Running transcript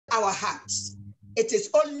our hearts. It is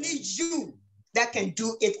only you that can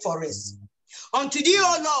do it for us. Unto thee,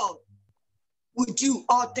 O Lord, with you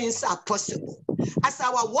all things are possible. As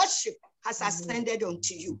our worship has ascended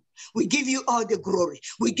unto you, we give you all the glory.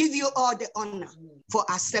 We give you all the honor for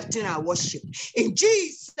accepting our worship. In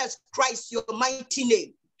Jesus Christ, your mighty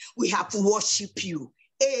name, we have worshiped you.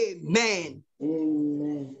 Amen.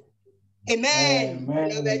 Amen. Amen.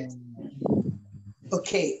 Amen.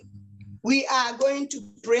 Okay. We are going to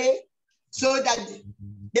pray so that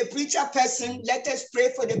the preacher person, let us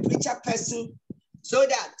pray for the preacher person so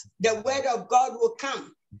that the word of God will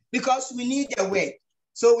come, because we need the word.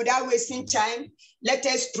 So without wasting time, let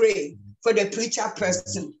us pray for the preacher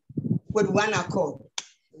person with one accord.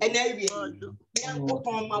 And then we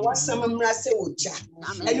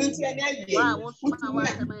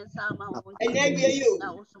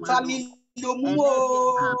family no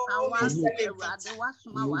more.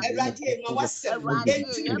 Everyday, my WhatsApp,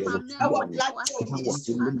 our platform is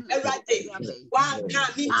everyday. One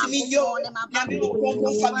come into me, yo,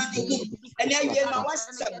 family, and then we my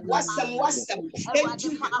WhatsApp.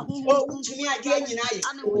 Oh, to me, I did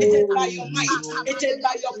it is by your might, it is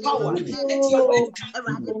by your power. Let your word come.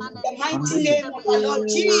 The mighty name of the Lord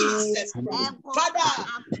Jesus. Father,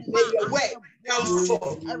 may your word come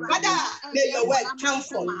forth. Father, may your word come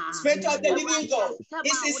forth. Spirit of the living God,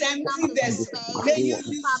 this is an empty vessel. May you use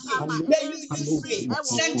me. May you use me.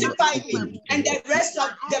 Sanctify me and the rest of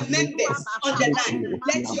the members on the line.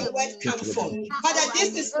 Let your word come forth. Father,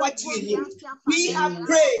 this is what we need. We have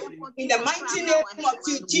prayed in the mighty name of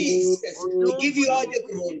you, Jesus. We give you all the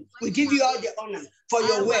glory. We give you all the honor for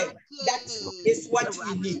your word. That is what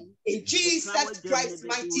we need. In Jesus Christ's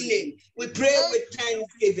mighty name, we pray with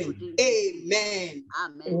thanksgiving. Amen.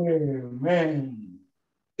 Amen.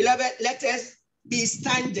 Beloved, let us be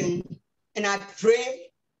standing and I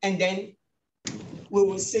pray, and then we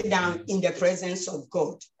will sit down in the presence of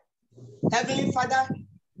God. Heavenly Father,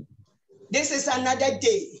 this is another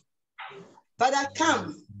day. Father,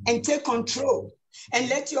 come and take control and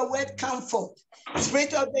let your word come forth.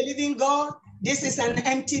 Spirit of the living God, this is an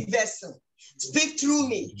empty vessel. Speak through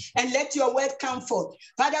me and let your word come forth.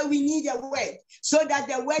 Father, we need a word so that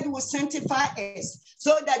the word will sanctify us,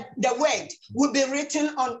 so that the word will be written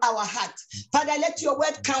on our heart. Father, let your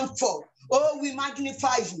word come forth. Oh, we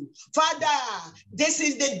magnify you. Father, this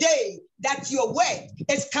is the day that your word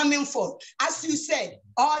is coming forth. As you said,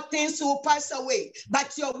 all things will pass away,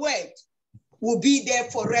 but your word will be there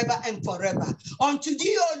forever and forever. Unto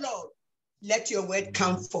thee, O Lord, let your word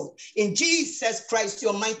come forth. In Jesus Christ,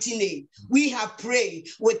 your mighty name, we have prayed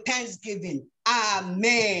with thanksgiving.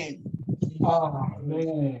 Amen.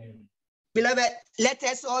 Amen. Beloved, let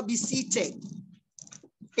us all be seated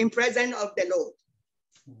in presence of the Lord.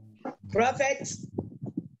 Prophet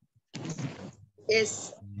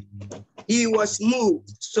he was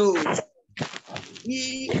moved, so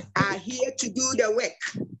we are here to do the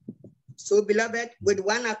work. So, beloved, with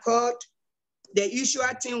one accord, the usual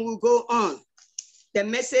thing will go on. The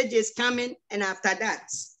message is coming, and after that,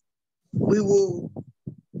 we will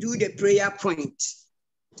do the prayer point.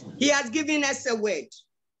 He has given us a word.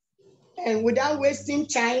 And without wasting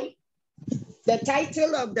time, the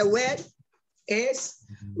title of the word is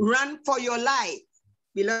Run for Your Life.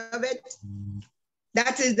 Beloved,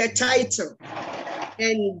 that is the title.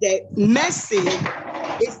 And the message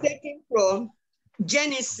is taken from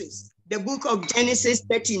Genesis, the book of Genesis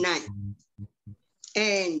 39.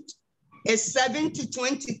 And it's 7 to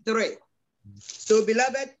 23. So,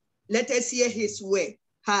 beloved, let us hear his word.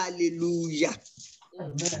 Hallelujah.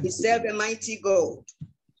 Amen. We serve a mighty God,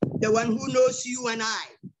 the one who knows you and I.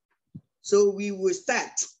 So we will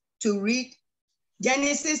start to read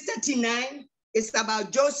Genesis 39. It's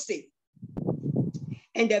about Joseph.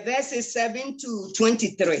 And the verse is 7 to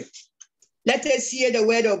 23. Let us hear the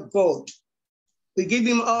word of God. We give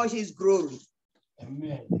him all his glory.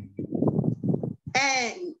 Amen.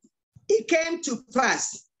 And it came to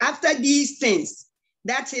pass after these things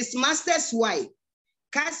that his master's wife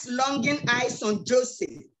cast longing eyes on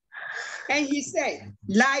Joseph. And he said,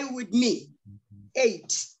 lie with me.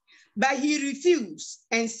 8. But he refused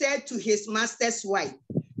and said to his master's wife,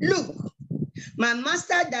 look, my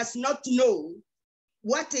master does not know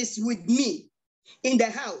what is with me in the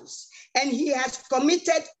house, and he has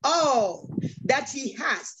committed all that he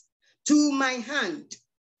has to my hand.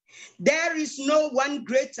 There is no one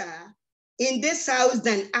greater in this house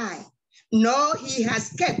than I, nor he has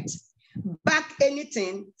kept back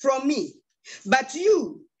anything from me. But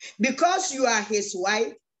you, because you are his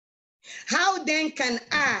wife, how then can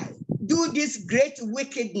I do this great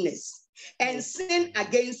wickedness and sin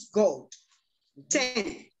against God?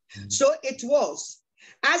 10. So it was,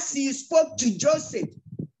 as he spoke to Joseph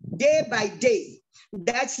day by day,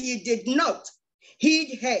 that he did not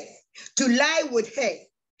heed her, to lie with her,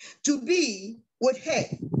 to be with her.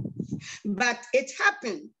 But it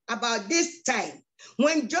happened about this time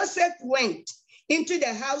when Joseph went into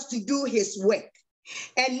the house to do his work,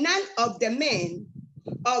 and none of the men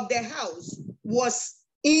of the house was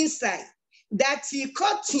inside, that he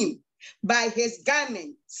caught him by his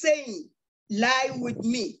garment, saying, lie with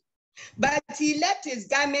me. But he left his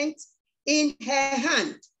garment in her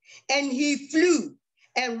hand, and he flew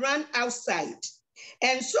and ran outside.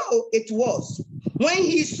 And so it was, when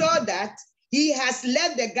he saw that he has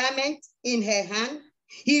left the garment in her hand,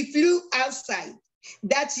 he flew outside,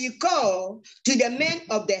 that he called to the men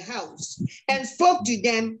of the house and spoke to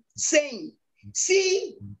them, saying,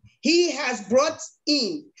 see, he has brought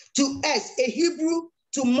in to us a Hebrew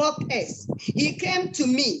to mock us. He came to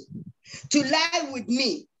me to lie with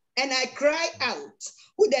me, and I cried out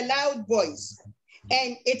with a loud voice.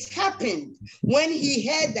 And it happened when he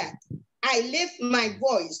heard that I lift my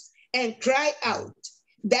voice and cry out,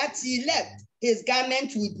 that he left his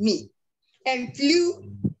garment with me and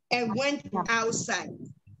flew and went outside.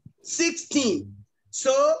 16.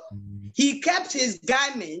 So he kept his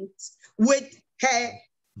garment with her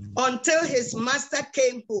until his master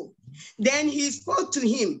came home. Then he spoke to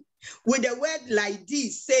him with a word like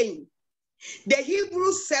this, saying, the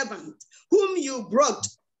Hebrew servant whom you brought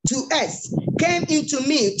to us came into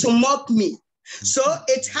me to mock me. So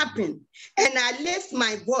it happened, and I lift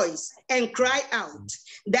my voice and cry out,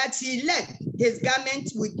 that he left his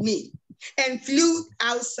garment with me and flew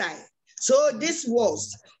outside. So this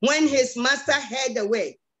was when his master heard the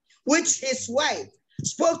word which his wife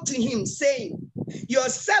spoke to him, saying, your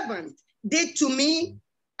servant did to me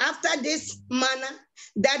after this manner,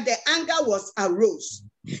 that the anger was arose.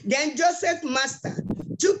 Then Joseph's master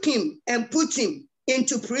took him and put him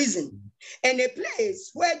into prison, and a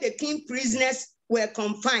place where the king's prisoners were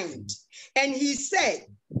confined. And he said,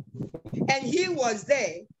 and he was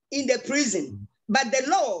there in the prison, but the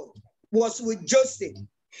Lord was with Joseph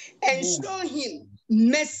and showed him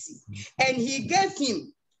mercy, and he gave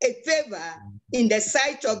him a favor in the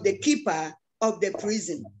sight of the keeper of the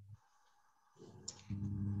prison.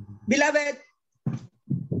 Beloved,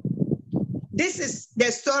 this is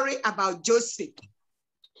the story about Joseph.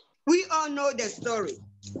 We all know the story.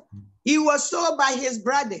 He was sold by his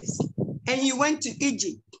brothers, and he went to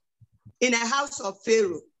Egypt in a house of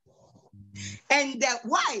Pharaoh. And the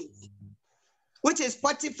wife, which is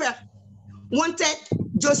Potiphar, wanted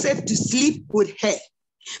Joseph to sleep with her.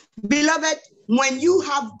 Beloved, when you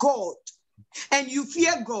have God and you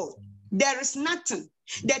fear God, there is nothing.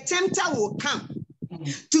 The tempter will come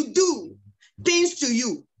to do things to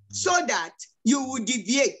you so that you will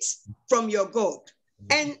deviate from your God.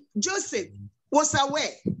 And Joseph was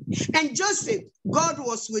aware. And Joseph, God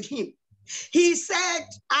was with him. He said,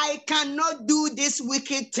 I cannot do this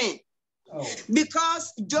wicked thing.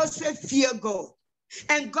 Because Joseph feared God.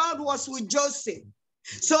 And God was with Joseph.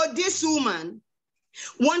 So this woman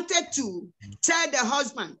wanted to tell the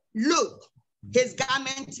husband, look, his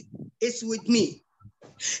garment is with me.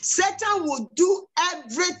 Satan will do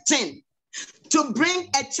everything to bring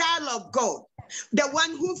a child of God, the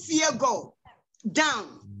one who fears God,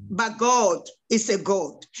 down. But God is a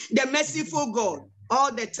God, the merciful God,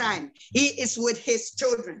 all the time. He is with his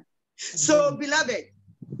children. So, beloved,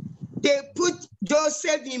 they put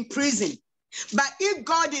Joseph in prison. But if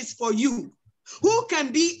God is for you, who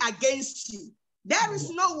can be against you? There is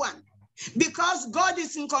no one, because God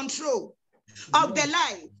is in control of the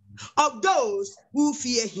life of those who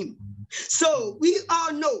fear him. So we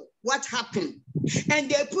all know what happened. And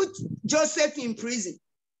they put Joseph in prison.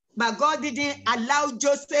 But God didn't allow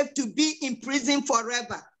Joseph to be in prison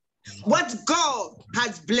forever. What God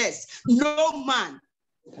has blessed, no man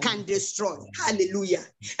can destroy. Hallelujah.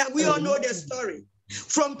 And we all know the story.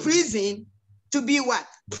 From prison to be what?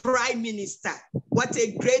 Prime Minister. What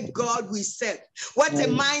a great God we serve. What a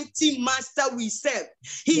mighty master we serve.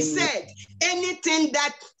 He said, anything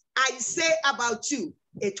that I say about you,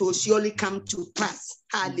 it will surely come to pass.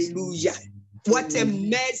 Hallelujah. What a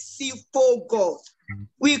merciful God.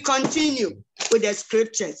 We continue with the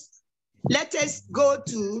scriptures. Let us go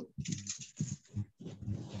to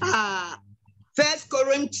 1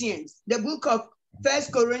 Corinthians, the book of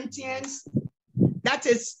 1 Corinthians, that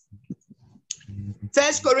is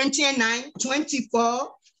 1 Corinthians 9:24,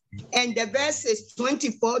 and the verses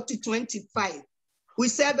 24 to 25. We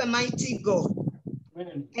serve a mighty God.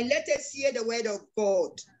 And let us hear the word of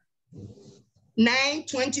God.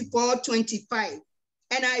 9:24-25.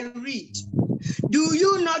 And I read, do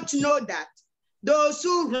you not know that those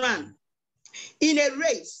who run In a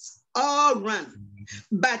race, all run,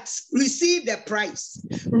 but receive the prize.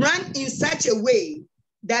 Run in such a way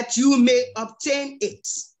that you may obtain it.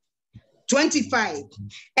 25.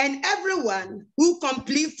 And everyone who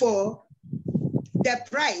completes for the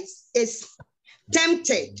prize is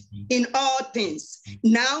tempted in all things.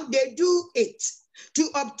 Now they do it to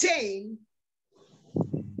obtain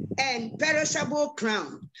an perishable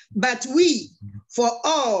crown, but we for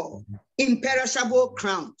all imperishable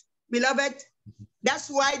crown. Beloved, that's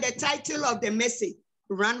why the title of the message,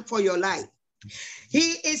 Run for Your Life.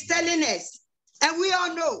 He is telling us, and we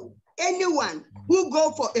all know, anyone who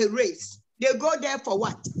go for a race, they go there for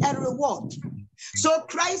what? A reward. So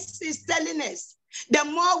Christ is telling us, the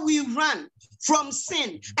more we run from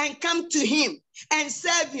sin and come to him and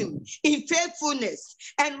serve him in faithfulness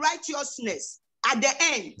and righteousness, at the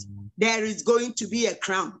end, there is going to be a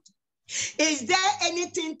crown. Is there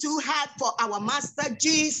anything too hard for our Master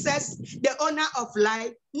Jesus, the owner of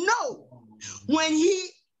life? No. When he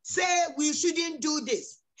said we shouldn't do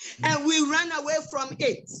this and we run away from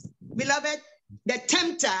it, beloved, the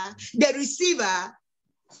tempter, the receiver,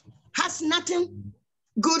 has nothing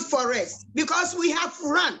good for us because we have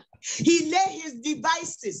run. He lay his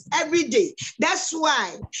devices every day. That's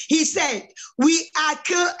why he said we are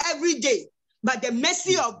killed every day, but the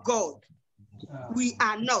mercy of God, we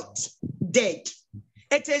are not dead.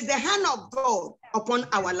 It is the hand of God upon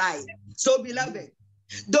our life. So, beloved,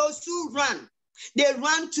 those who run, they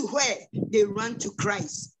run to where? They run to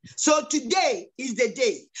Christ. So today is the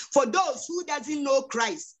day for those who doesn't know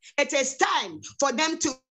Christ. It is time for them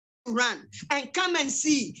to run and come and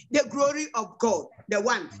see the glory of God, the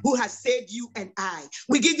one who has saved you and I.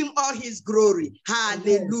 We give him all his glory.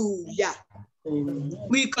 Hallelujah. Amen.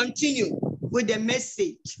 We continue with the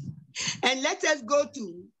message. And let us go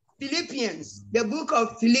to Philippians, the book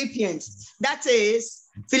of Philippians. That is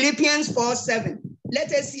Philippians 4:7.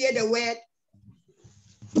 Let us hear the word.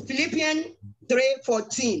 Philippians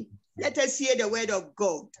 3:14. Let us hear the word of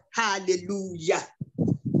God. Hallelujah.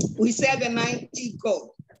 We serve a mighty God.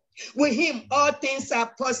 With him, all things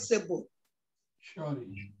are possible.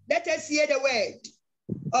 Surely. Let us hear the word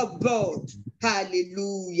of God.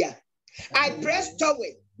 Hallelujah. I press toward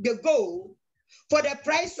the goal for the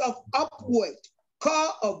price of upward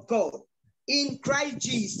call of God in Christ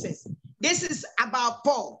Jesus. This is about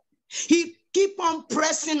Paul. He keep on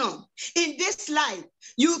pressing on. In this life,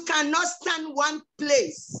 you cannot stand one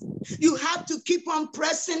place. You have to keep on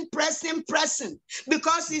pressing,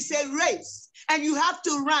 because it's a race and you have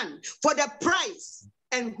to run for the prize.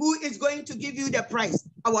 And who is going to give you the prize?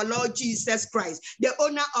 Our Lord Jesus Christ, the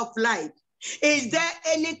owner of life. Is there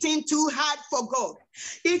anything too hard for God?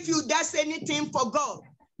 If you does anything for God,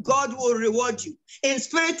 God will reward you in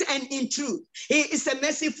spirit and in truth. He is a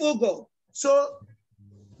merciful God. So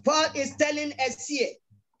Paul is telling us here,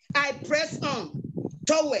 I press on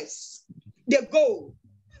towards the goal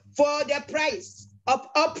for the price of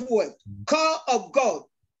upward call of God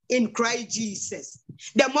in Christ Jesus.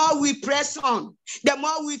 The more we press on, the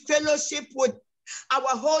more we fellowship with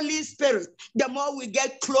our Holy Spirit, the more we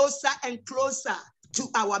get closer and closer to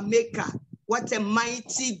our Maker. What a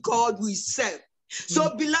mighty God we serve.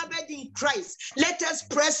 So, beloved in Christ, let us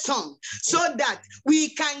press on so that we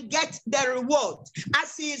can get the reward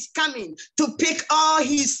as he is coming to pick all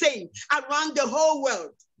his saints around the whole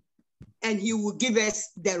world. And he will give us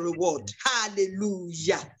the reward.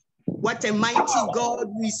 Hallelujah. What a mighty God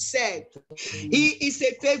we serve. He is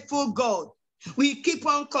a faithful God. We keep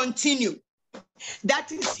on continuing.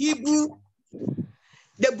 That is Hebrew,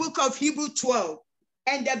 the book of Hebrew 12.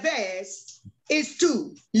 And the verse is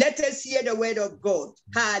 2. Let us hear the word of God.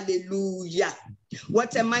 Hallelujah.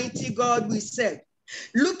 What a mighty God we serve.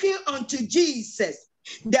 Looking unto Jesus,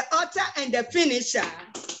 the author and the finisher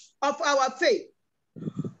of our faith,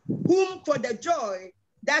 whom for the joy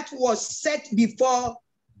that was set before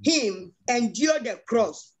him endured the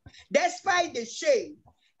cross, despite the shame,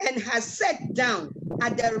 and has sat down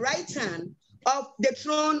at the right hand of the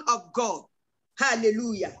throne of God.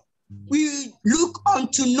 Hallelujah. We look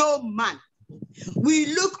unto no man.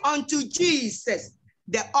 We look unto Jesus,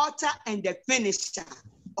 the author and the finisher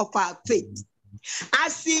of our faith.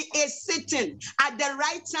 As he is sitting at the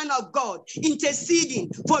right hand of God,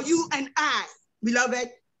 interceding for you and I, beloved,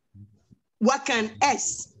 what can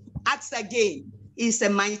us ask again? Is a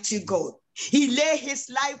mighty God. He lay his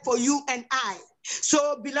life for you and I.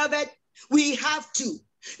 So, beloved, we have to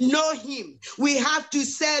know him. We have to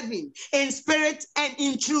serve him in spirit and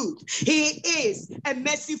in truth. He is a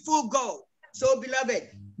merciful God. So, beloved,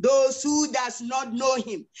 those who does not know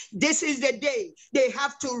him, this is the day they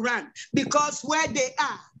have to run, because where they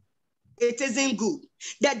are, it isn't good.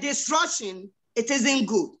 The destruction, it isn't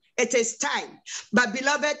good. It is time. But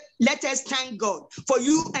beloved, let us thank God for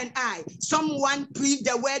you and I. Someone preached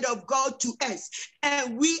the word of God to us,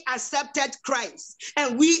 and we accepted Christ,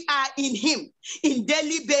 and we are in him in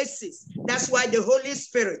daily basis. That's why the Holy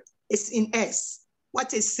Spirit is in us.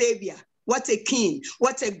 What a savior, what a king,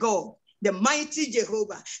 what a God, the mighty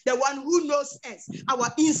Jehovah, the one who knows us,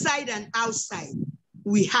 our inside and outside.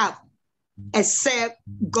 We have except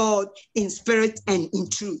God in spirit and in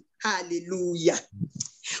truth. Hallelujah.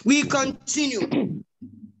 We continue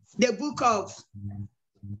the book of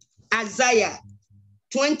Isaiah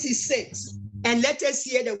 26, and let us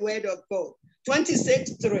hear the word of God.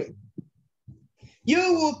 26:3.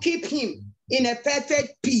 You will keep him in a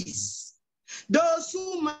perfect peace, those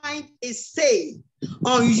whose mind is stayed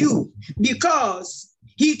on you, because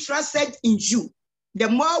he trusted in you. The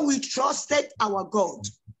more we trusted our God,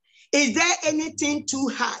 is there anything too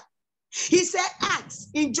hard? He said, ask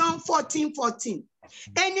in John 14:14.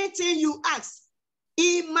 Anything you ask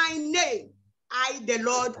in my name, I, the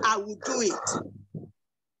Lord, I will do it.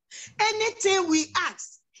 Anything we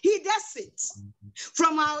ask, he does it.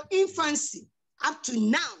 From our infancy up to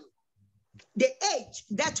now, the age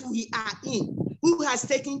that we are in, who has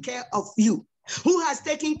taken care of you, who has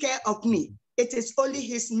taken care of me, it is only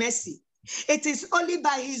his mercy. It is only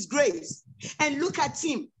by his grace. And look at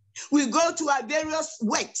him. We go to our various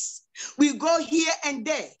works. We go here and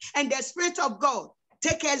there, and the Spirit of God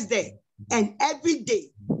take us there. And every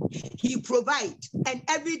day he provides, and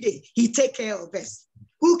every day he take care of us.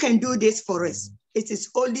 Who can do this for us? It is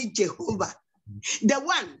only Jehovah, the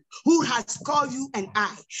one who has called you and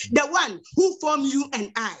I, the one who formed you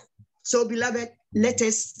and I. So, beloved, let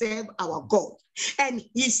us serve our God. And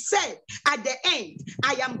he said, at the end,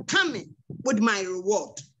 I am coming with my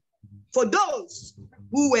reward for those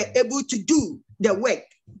who were able to do the work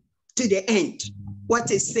to the end. What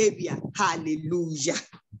a savior. Hallelujah.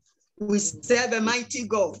 We serve a mighty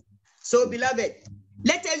God. So, beloved,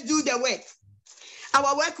 let us do the work.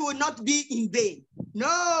 Our work will not be in vain.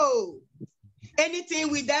 No. Anything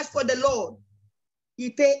we do for the Lord,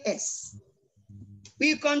 he pay us.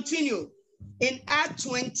 We continue in Acts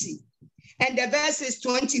 20, and the verse is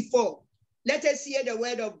 24. Let us hear the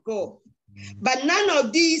word of God. But none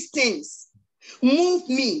of these things move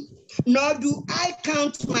me, nor do I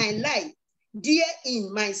count my life dear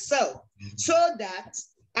in myself, so that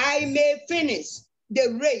I may finish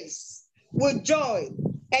the race with joy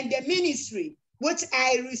and the ministry which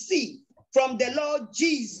I received from the Lord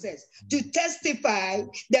Jesus to testify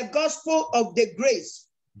the gospel of the grace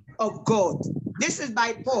of God. This is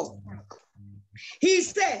by Paul. He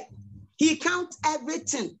said he counts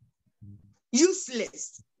everything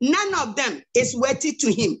useless. None of them is worthy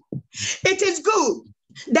to him. It is good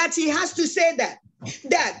that he has to say that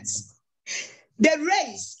the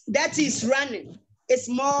race that he's running is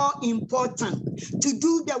more important to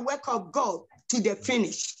do the work of God to the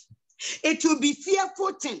finish. It will be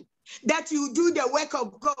fearful thing that you do the work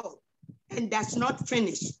of God and that's not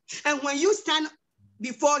finished. And when you stand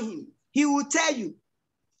before him, he will tell you,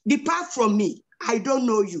 depart from me, I don't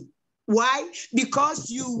know you. Why? Because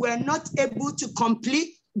you were not able to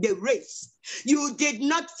complete the race. You did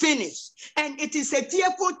not finish. And it is a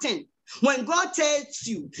fearful thing when God tells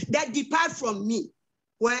you that depart from me.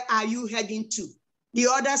 Where are you heading to? The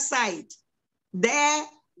other side. There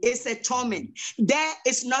is a torment. There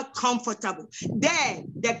is not comfortable. There,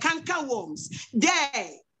 the canker worms. There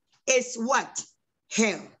is what?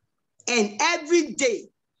 Hell. And every day,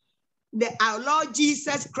 our Lord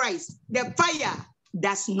Jesus Christ, the fire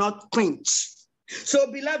does not quench.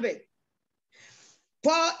 So, beloved,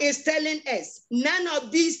 Paul is telling us, none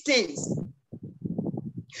of these things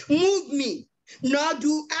move me, nor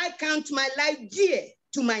do I count my life dear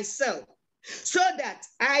to myself, so that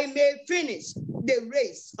I may finish the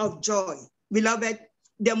race of joy. Beloved,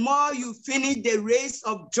 the more you finish the race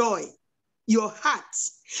of joy, your heart,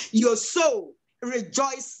 your soul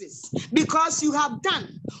rejoices because you have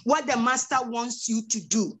done what the master wants you to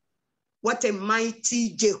do. What a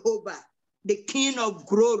mighty Jehovah, the King of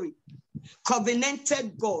glory,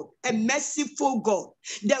 covenanted God, a merciful God,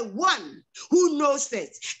 the one who knows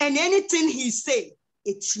it, and anything he says,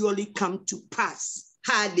 it surely come to pass.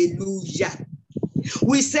 Hallelujah.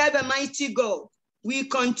 We serve a mighty God. We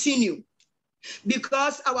continue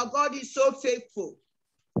because our God is so faithful.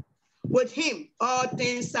 With him, all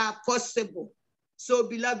things are possible. So,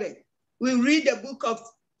 beloved, we read the book of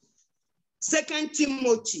 2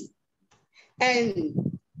 Timothy,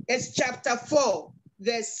 and it's chapter 4,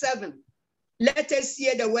 verse 7. Let us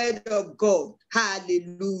hear the word of God.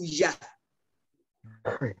 Hallelujah.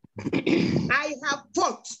 I have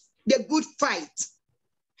fought the good fight.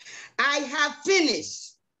 I have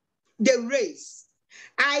finished the race.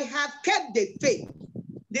 I have kept the faith.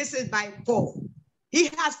 This is by Paul. He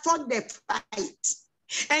has fought the fight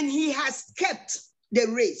and he has kept the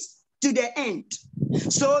race to the end.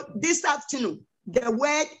 So this afternoon, the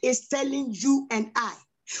word is telling you and I,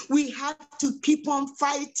 we have to keep on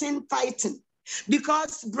fighting.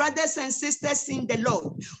 Because brothers and sisters in the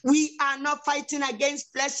Lord, we are not fighting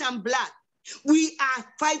against flesh and blood. We are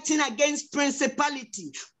fighting against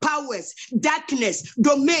principality, powers, darkness,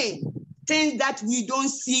 domain, things that we don't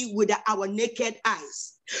see with our naked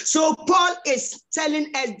eyes. So Paul is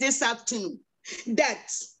telling us this afternoon that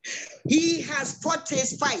he has fought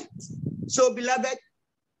his fight. So beloved,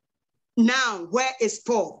 now where is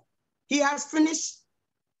Paul? He has finished.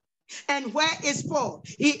 And where is Paul?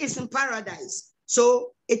 He is in paradise.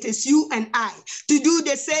 So it is you and I to do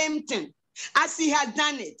the same thing as he has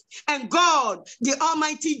done it. And God, the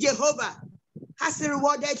Almighty Jehovah, has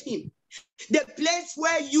rewarded him. The place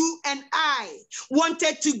where you and I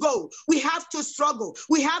wanted to go, we have to struggle,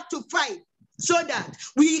 we have to fight so that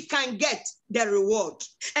we can get the reward.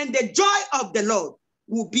 And the joy of the Lord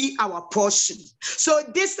will be our portion. So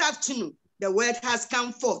this afternoon, the word has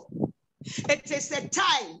come forth. It is a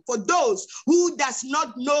time for those who does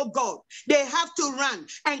not know God. They have to run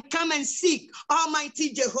and come and seek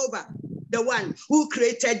Almighty Jehovah, the one who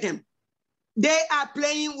created them. They are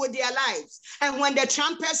playing with their lives. And when the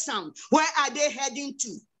trumpet sound, where are they heading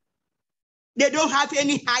to? They don't have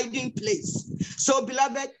any hiding place. So,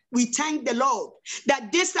 beloved, we thank the Lord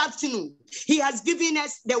that this afternoon, he has given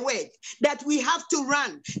us the word that we have to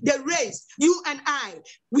run the race. You and I,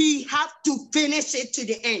 we have to finish it to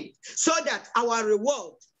the end so that our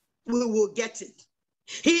reward, we will get it.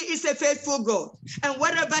 He is a faithful God. And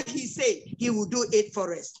whatever he said, he will do it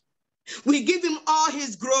for us. We give him all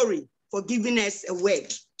his glory for giving us a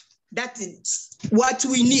word. That is what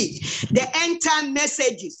we need. The end time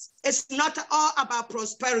messages, it's not all about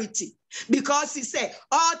prosperity, because he said,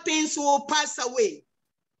 all things will pass away.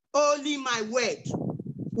 Only my word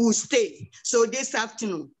will stay. So this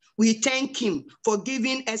afternoon, we thank him for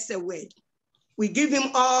giving us a word. We give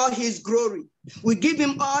him all his glory. We give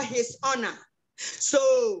him all his honor.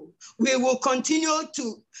 So we will continue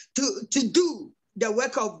to do the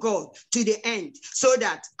work of God to the end, so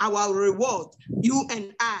that our reward, you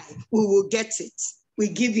and I, we will get it. We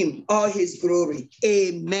give him all his glory.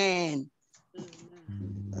 Amen.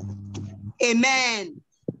 Amen.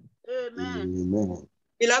 Amen.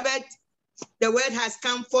 Beloved, the word has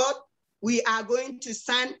come forth. We are going to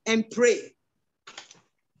stand and pray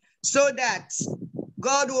so that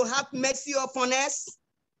God will have mercy upon us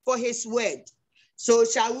for his word. So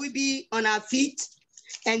shall we be on our feet?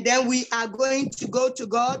 And then we are going to go to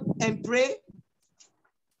God and pray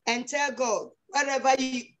and tell God, wherever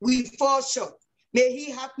we fall short, may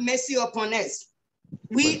he have mercy upon us.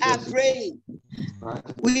 We are praying.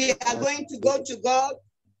 We are going to go to God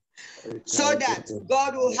so that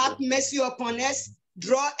God will have mercy upon us,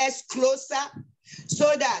 draw us closer,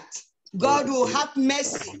 so that God will have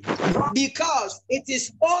mercy, because it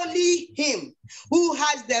is only him who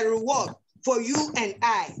has the reward for you and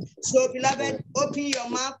I. So, beloved, open your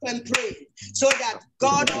mouth and pray so that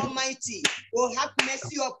God Almighty will have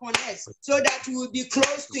mercy upon us, so that we will be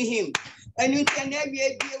close to him. And you can never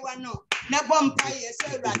be one. Never umpire,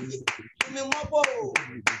 say,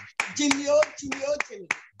 Jimmy,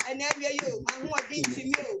 and every you, and what did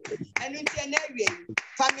you, and you can never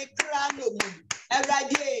family crown of me.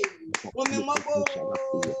 Every day, woman,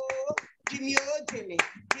 Jimmy,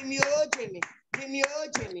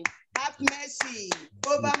 have mercy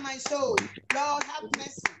over my soul. Lord, have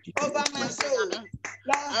mercy over my soul.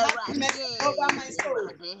 Lord, have mercy over my soul.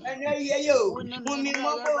 And I hear you. Mummy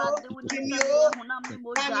Mobo, Jimmy,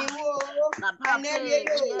 and I hear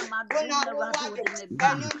you. When I walk,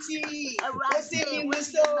 and you see, what's in my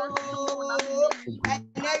soul. And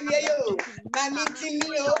I hear you. Mammy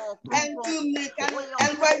Timio, and to me,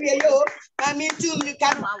 and where you, Mammy to me,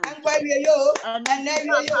 and where you, and I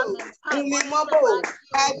hear you. Mummy Mobo,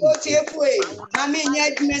 I go to your way. Mammy,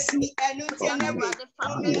 yet miss me, and you tell me.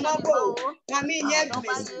 Mummy Mobo, Mammy, yet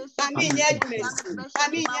miss me. Mammy, yet miss me.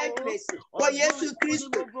 Mammy, yet miss me. Oh, yes, to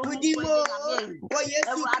Christo, would you more? Oh, yes,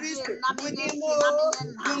 to Christo, would you more?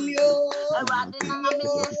 Mumio,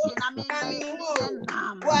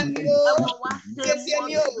 one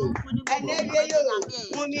yo, and every yo,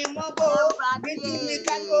 Mummy Mobo, into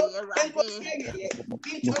Mikano, and Coseria,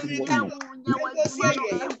 into Mikano, and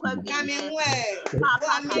Coseria, coming where,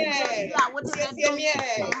 one year,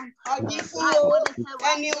 or before,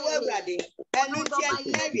 anywhere ready. and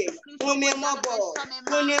Nutian, women mobile,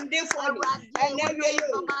 women different, and every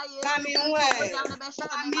you coming way.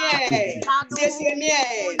 Come here, say me,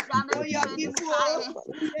 oh, you're before,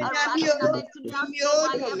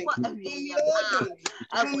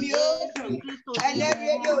 and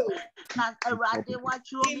every you. Erade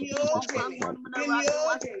wacho mi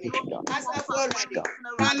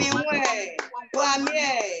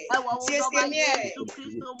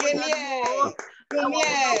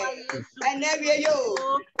and every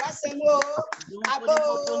you. What's the more? Abo,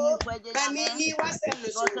 Mammy, what's the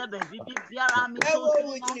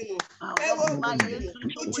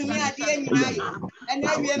and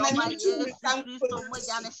every man to come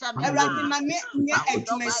I write my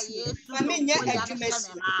intimacy. Mammy,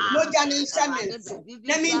 intimacy. No Janin Salmon.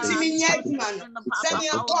 Let me see me yet, man. Send me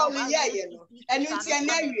a call, and you see an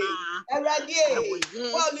area. A radier.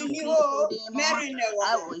 Well, you Mary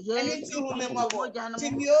Never. And it's you, Mamma.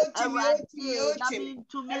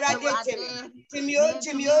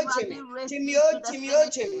 Timio,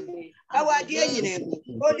 our dear name.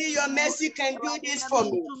 Only your mercy can do this for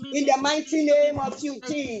me. In the mighty name of you,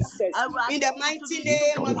 Jesus. In the mighty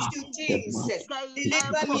name of you, Jesus.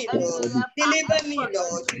 Deliver me, Lord. Deliver me,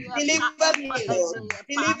 Lord. Deliver me, Lord.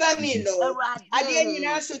 Deliver me, Lord. I didn't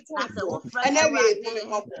answer to and every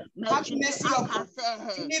have mercy upon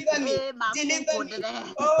me. Deliver me. Deliver me.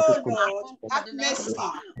 Oh, Lord. Have mercy.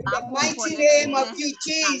 In the mighty name of you,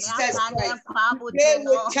 Jesus Christ. Pray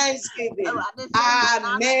with thanksgiving.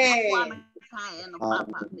 Amen.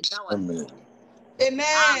 Amen.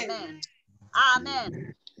 Amen.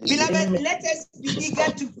 Amen. Beloved, let us be eager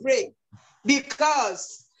to pray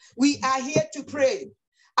because we are here to pray.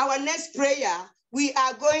 Our next prayer, we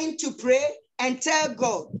are going to pray and tell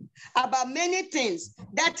God about many things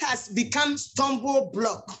that has become stumble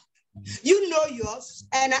block. You know yours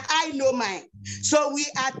and I know mine. So we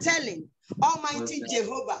are telling Almighty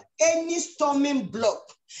Jehovah, any storming block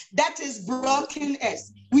that is blocking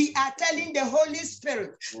us, we are telling the Holy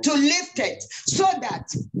Spirit to lift it so that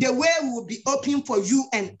the way will be open for you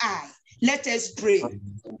and I. Let us pray.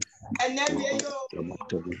 And then we go.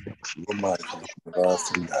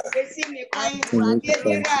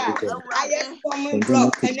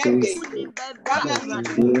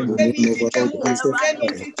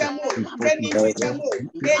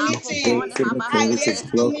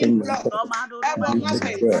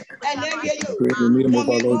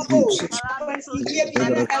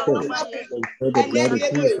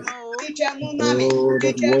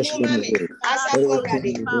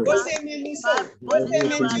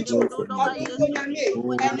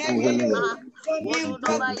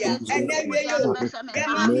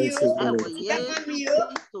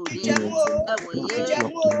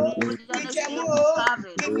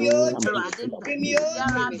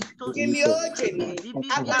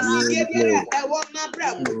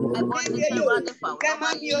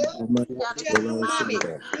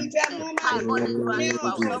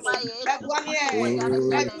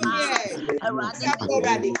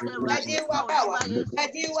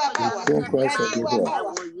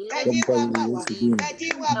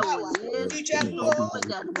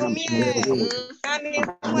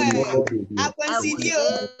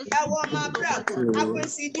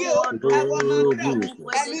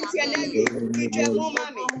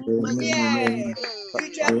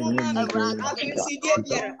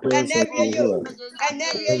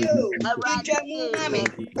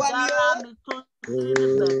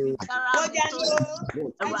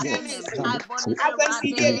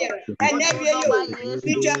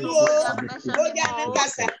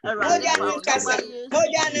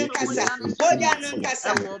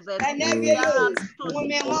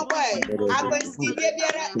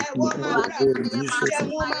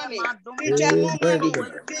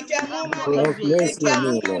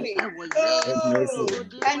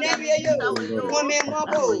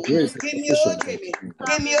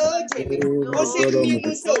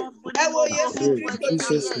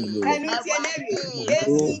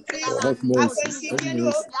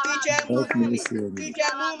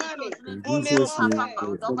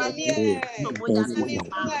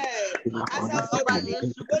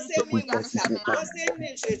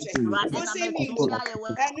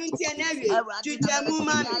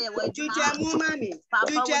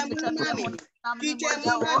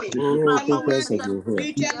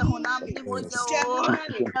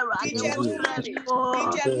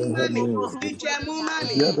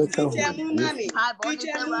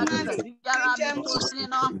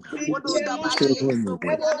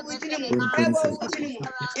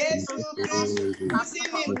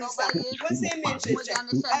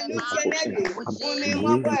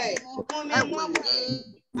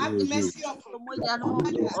 Have mercy upon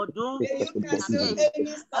me. May you cancel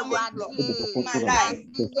any stumbling block in my life.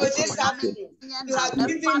 So this afternoon, you have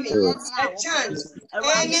given me a chance.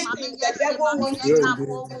 Anything the devil wants to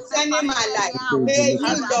do concerning my life, may you,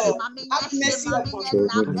 Lord, have mercy upon me.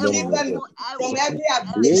 Deliver me from every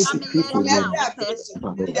affliction, from every affliction.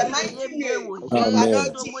 In the mighty name of our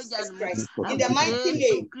Lord Jesus Christ. In the mighty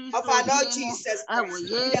name of our Lord Jesus Christ.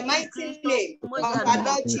 In the mighty name of our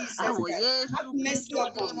Lord Jesus Christ. Have mercy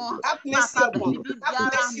upon me. Have mercy upon me. Have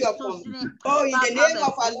mercy upon me. Oh, in the name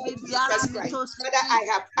of our Lord Jesus Christ. Father, I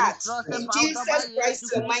have asked. In Jesus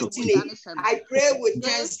Christ, your mighty name, I pray with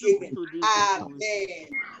thanksgiving. Amen.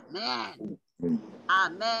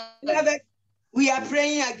 Amen. Beloved, we are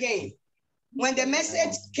praying again. When the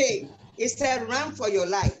message came, it said, run for your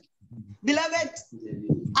life. Beloved,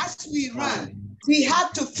 as we run, we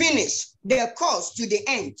have to finish the course to the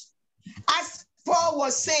end. As Paul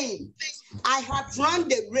was saying, I have run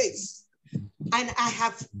the race and I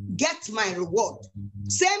have get my reward.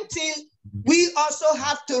 Same thing, we also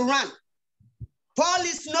have to run. Paul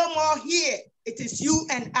is no more here. It is you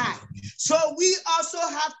and I. So we also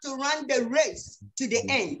have to run the race to the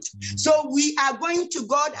end. So we are going to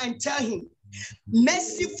God and tell him,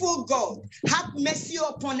 merciful God, have mercy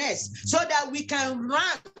upon us so that we can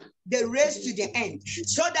run the race to the end,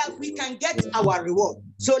 so that we can get our reward.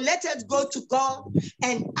 So let us go to God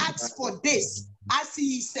and ask for this, as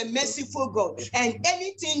he is a merciful God. And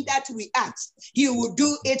anything that we ask, he will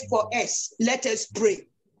do it for us. Let us pray.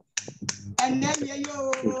 And then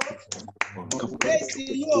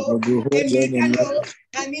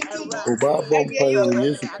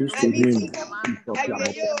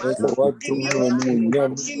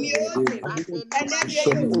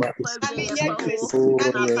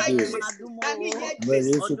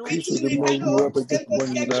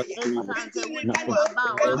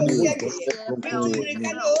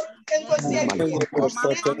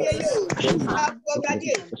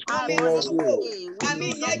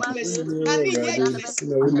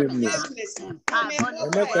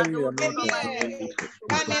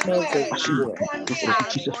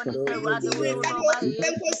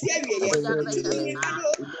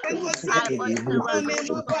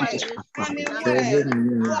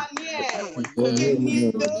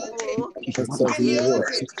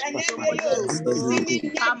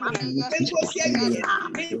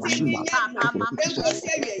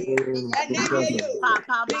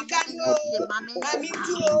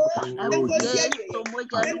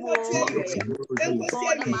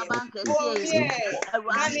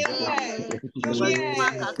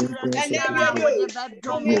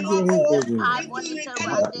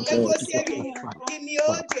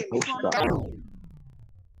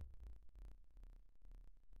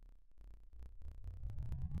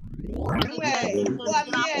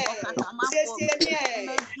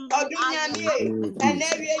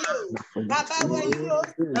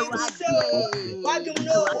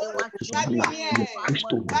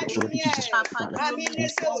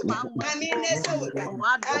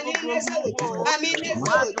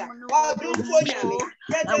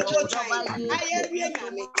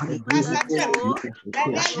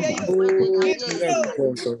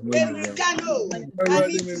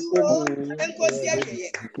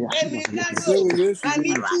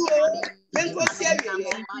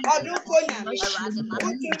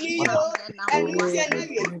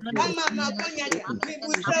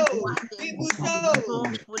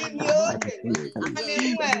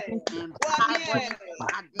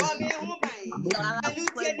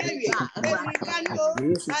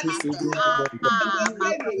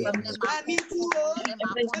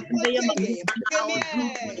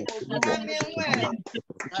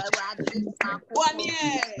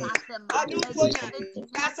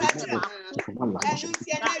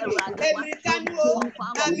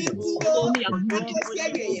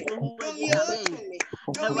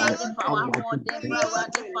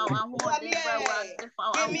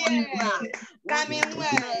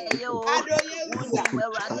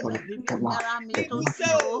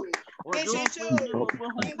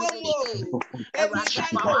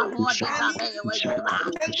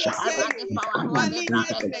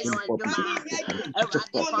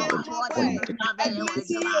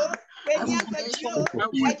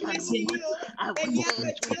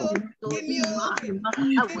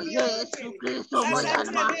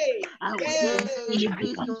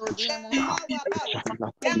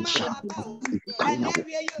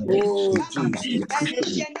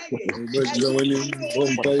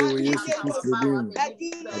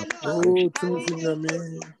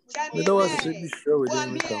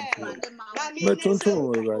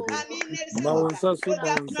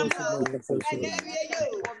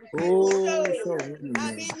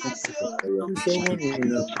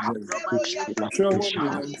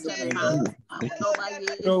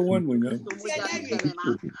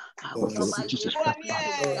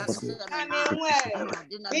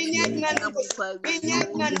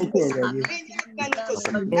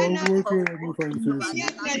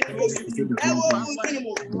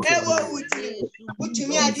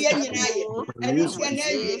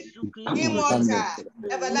Immortal,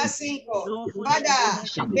 everlasting God. Father,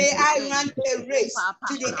 may I run a race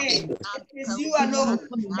to the end. It is you alone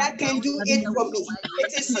that can do it for me.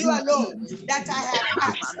 It is you alone that I have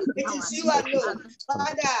asked. It is you alone.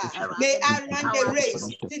 Father, may I run the race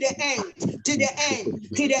to the end, to the end,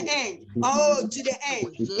 to the end. Oh, to the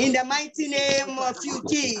end. In the mighty name of you,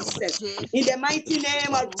 Jesus. In the mighty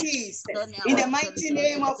name of Jesus. In the mighty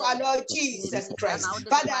name of our Lord Jesus Christ.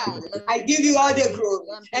 Father, I give you all the glory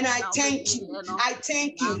and I thank you. I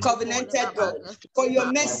thank you, covenanted God, for your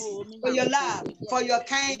mercy, for your love, for your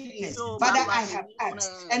kindness. Father, I have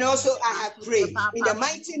asked and also I have prayed. In the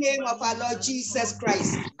mighty name of our Lord Jesus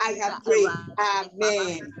Christ, I have prayed.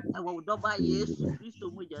 Amen.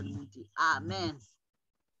 Amen.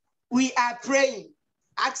 We are praying.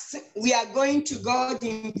 We are going to God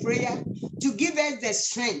in prayer to give us the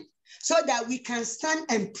strength so that we can stand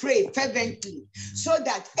and pray fervently, so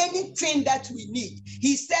that anything that we need,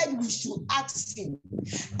 he said we should ask him.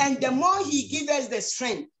 And the more he gives us the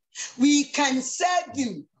strength, we can serve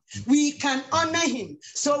him, we can honor him.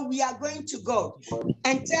 So we are going to God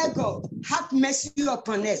and tell God, have mercy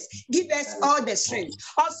upon us. Give us all the strength,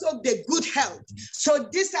 also the good health. So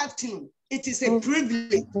this afternoon, it is a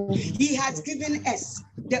privilege he has given us.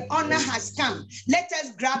 The honor has come. Let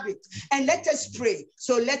us grab it and let us pray.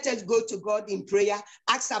 So let us go to God in prayer,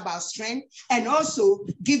 ask about strength, and also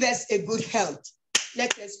give us a good health.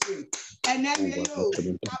 Let us pray. And then you know,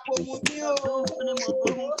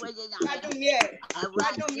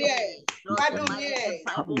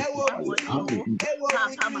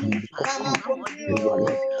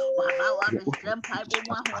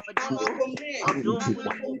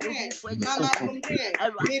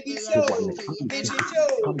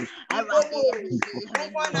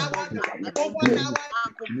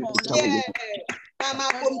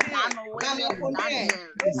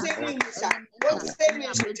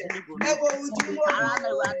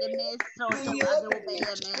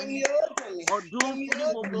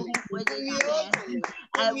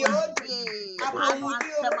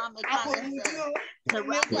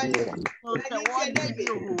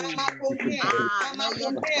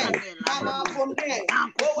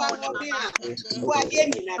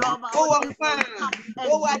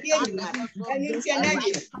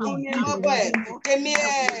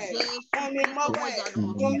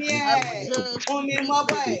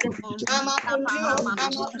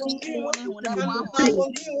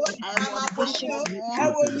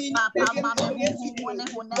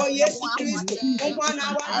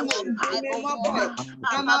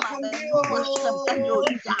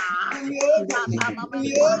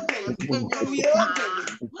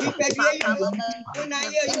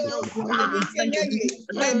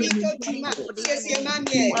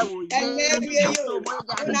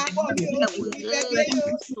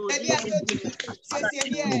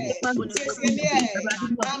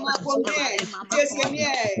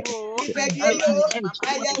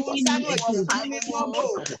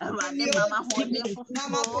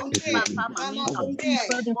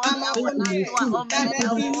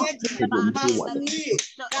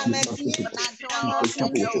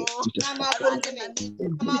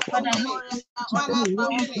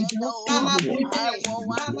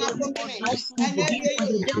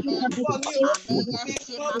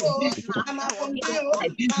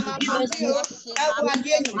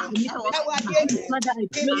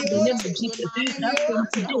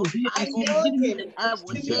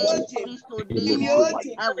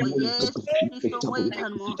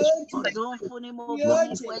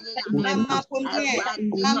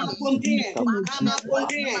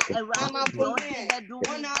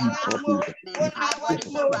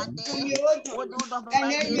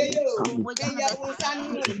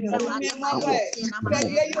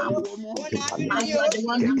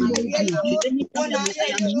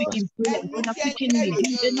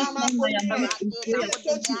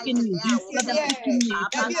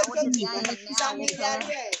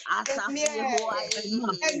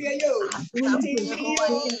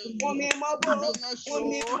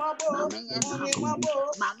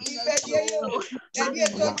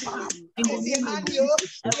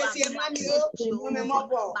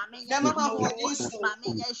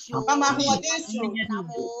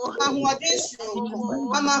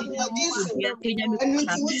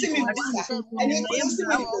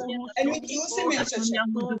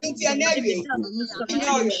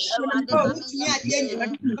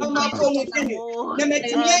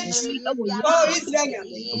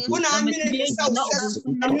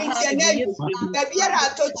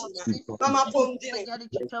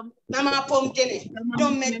 Mama pom dene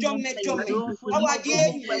dome awade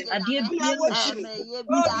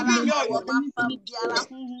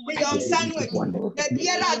sandwich the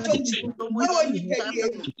biara tochi awoni pedie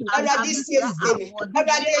awade sieseme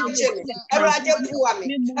awade jeme awade puame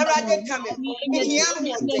awade kame ihia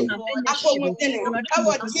wonde apom dene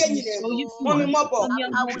awade nyine momi mobo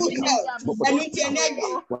good health enu tie na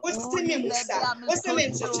wie usimi musa usimi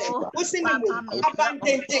ncheche usimi mu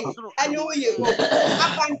abantenten enu ye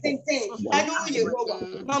abantenten anu Yehovah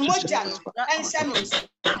mamoja enshami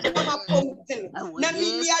mama pomtin na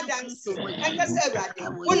milia dance enkase rade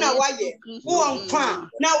una waye wonfa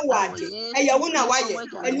na wade eya una waye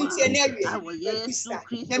enu tie na wie ekisa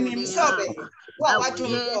na mimsobe wa watu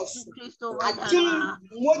mdos atum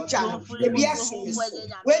moja ebi asumi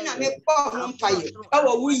we na me po ho mpaye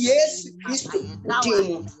awo wu Yesu Kristo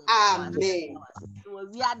dimu amen.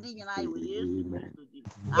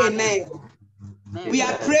 Amen. We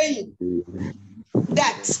are praying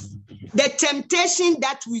that the temptation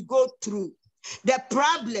that we go through, the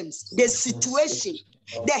problems, the situation,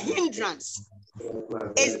 the hindrance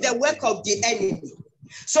is the work of the enemy.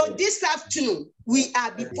 So this afternoon, we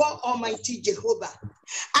are before Almighty Jehovah.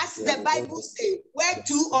 As the Bible says, where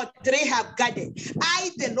 2 or 3 have gathered,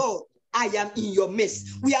 I, the Lord, I am in your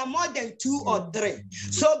midst. We are more than 2 or 3.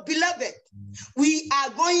 So, beloved, we are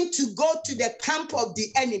going to go to the camp of the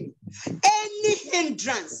enemy. Any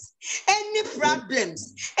hindrance, any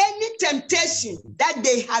problems, any temptation that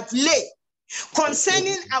they have laid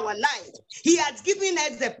concerning our life, he has given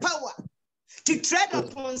us the power to tread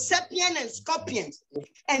upon serpents and scorpions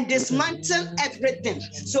and dismantle everything.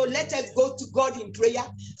 So let us go to God in prayer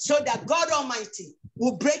so that God Almighty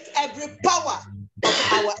will break every power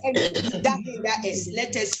of our enemy that hinder us.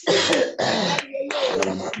 Let us pray.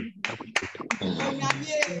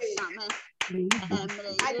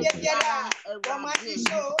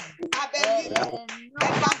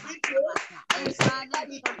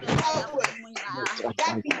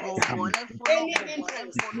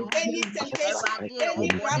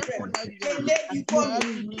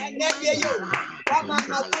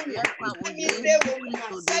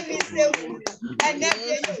 Any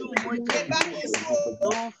temptation, any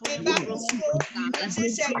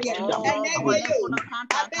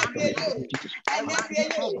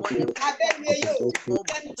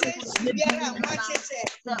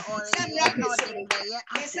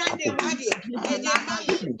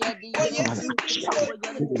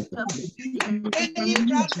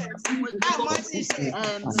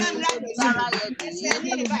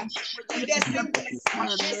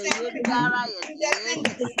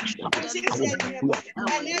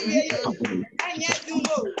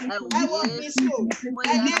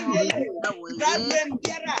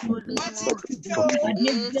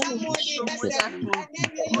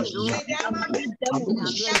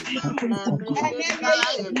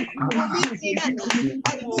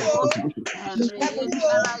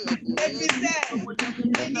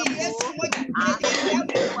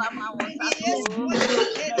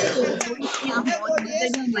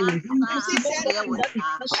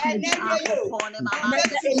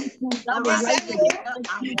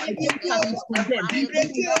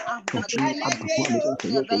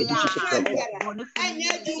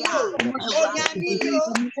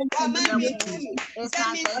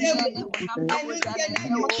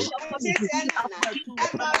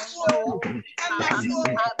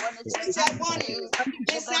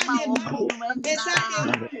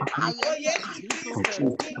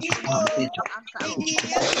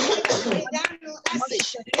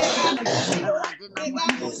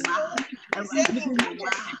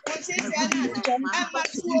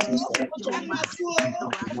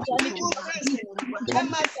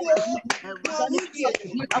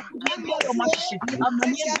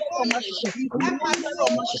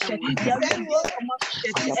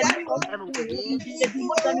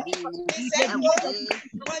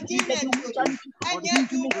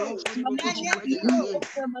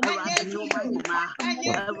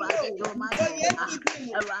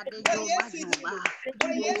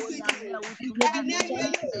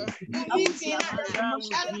problem,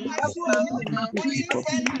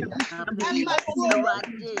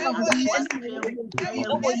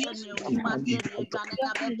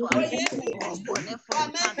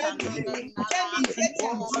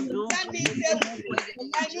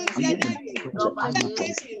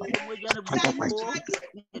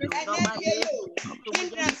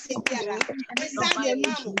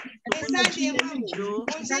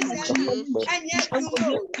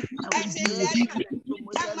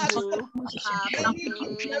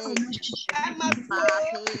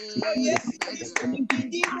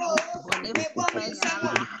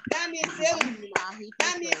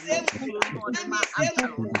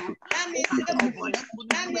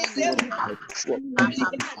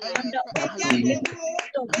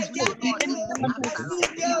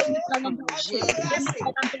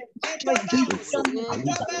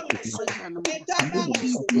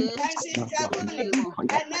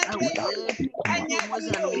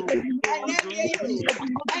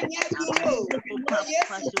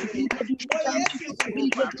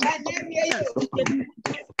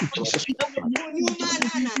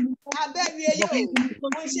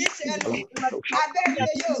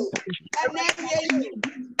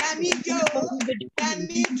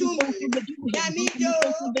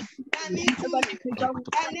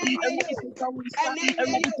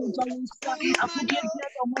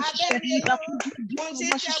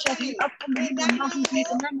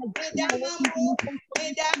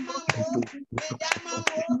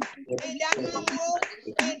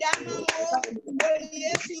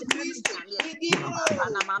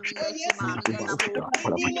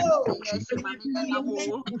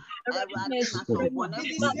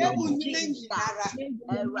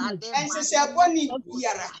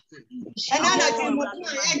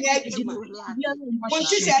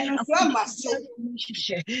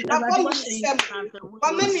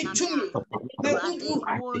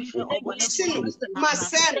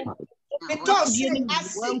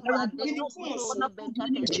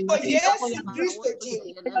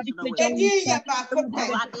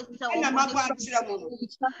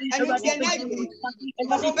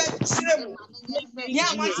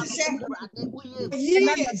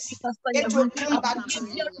 It will come back to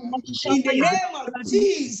me. In the name of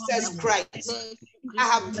Jesus Christ, I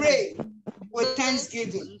have prayed with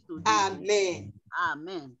thanksgiving. Amen.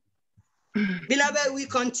 Amen. Beloved, we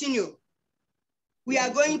continue. We are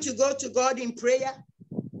going to go to God in prayer.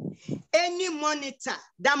 Any monitor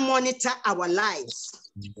that monitor our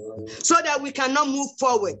lives so that we cannot move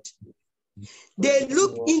forward, they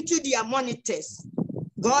look into their monitors.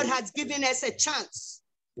 God has given us a chance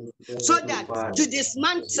so that to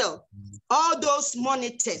dismantle all those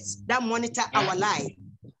monitors that monitor our life,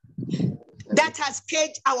 that has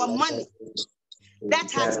caged our money, that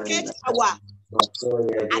has caged our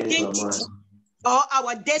identity or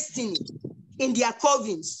our destiny in their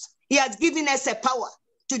covens. He has given us a power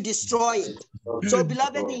to destroy it. So,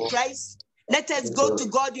 beloved in Christ, let us go to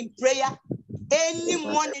God in prayer. Any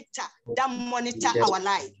monitor that monitor our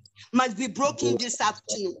life must be broken this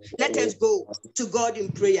afternoon. Let us go to God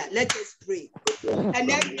in prayer. Let us pray. And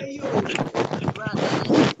then you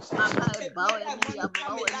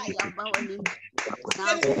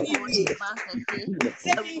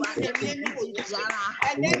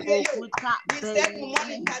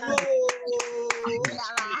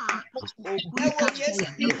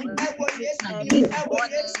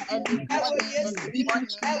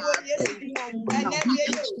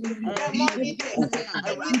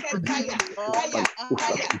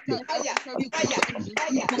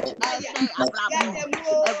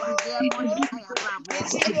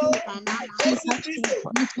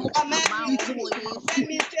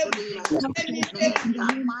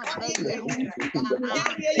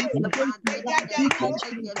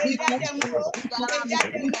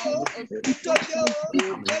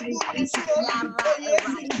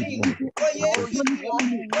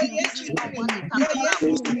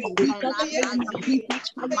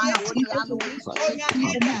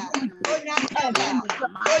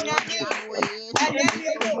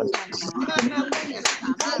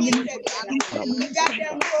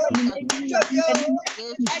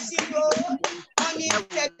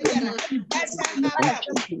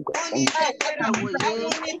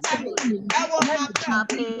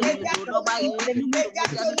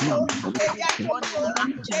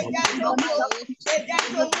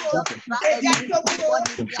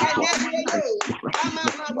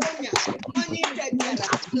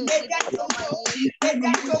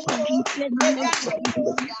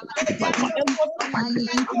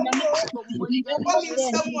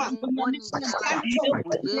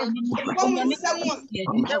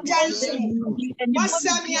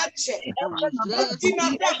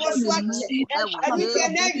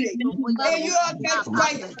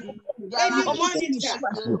Any monitor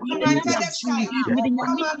on my father's side,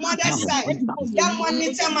 on my mother's side, that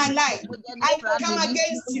monitor my life, I come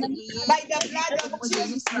against you by the blood of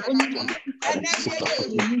Jesus.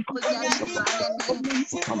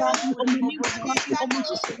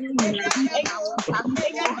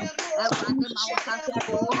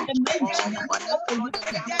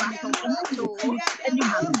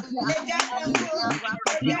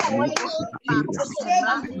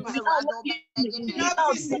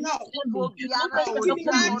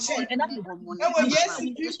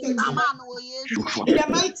 And in the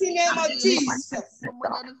mighty name of Jesus,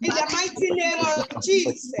 in the mighty name of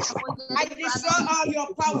Jesus, I destroy all your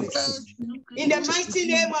powers. In the mighty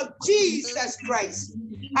name of Jesus Christ,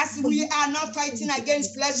 as we are not fighting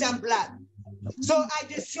against flesh and blood. So I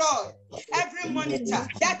destroy every monitor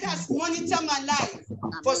that has monitored my life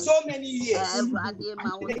for so many years.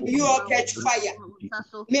 You all catch fire.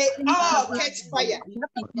 May all catch fire.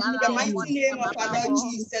 In the mighty name of our Lord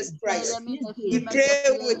Jesus Christ, we pray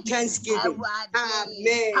with thanksgiving.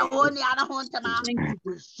 Amen.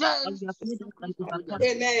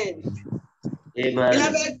 Amen.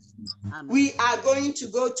 Beloved, we are going to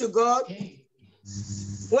go to God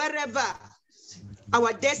wherever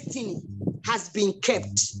our destiny has been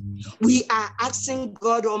kept. We are asking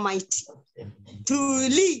God Almighty to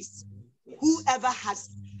release whoever has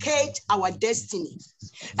caged our destiny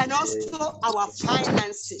and also our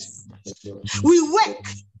finances. We work,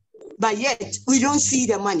 but yet we don't see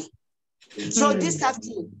the money. So this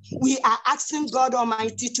afternoon, we are asking God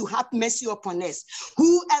Almighty to have mercy upon us.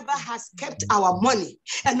 Whoever has kept our money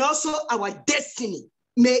and also our destiny,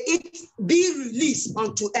 may it be released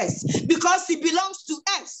unto us because it belongs to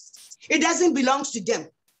us. It doesn't belong to them.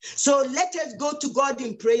 So let us go to God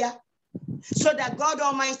in prayer so that God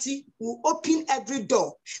Almighty will open every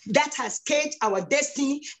door that has caged our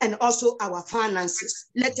destiny and also our finances.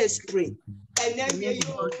 Let us pray. And then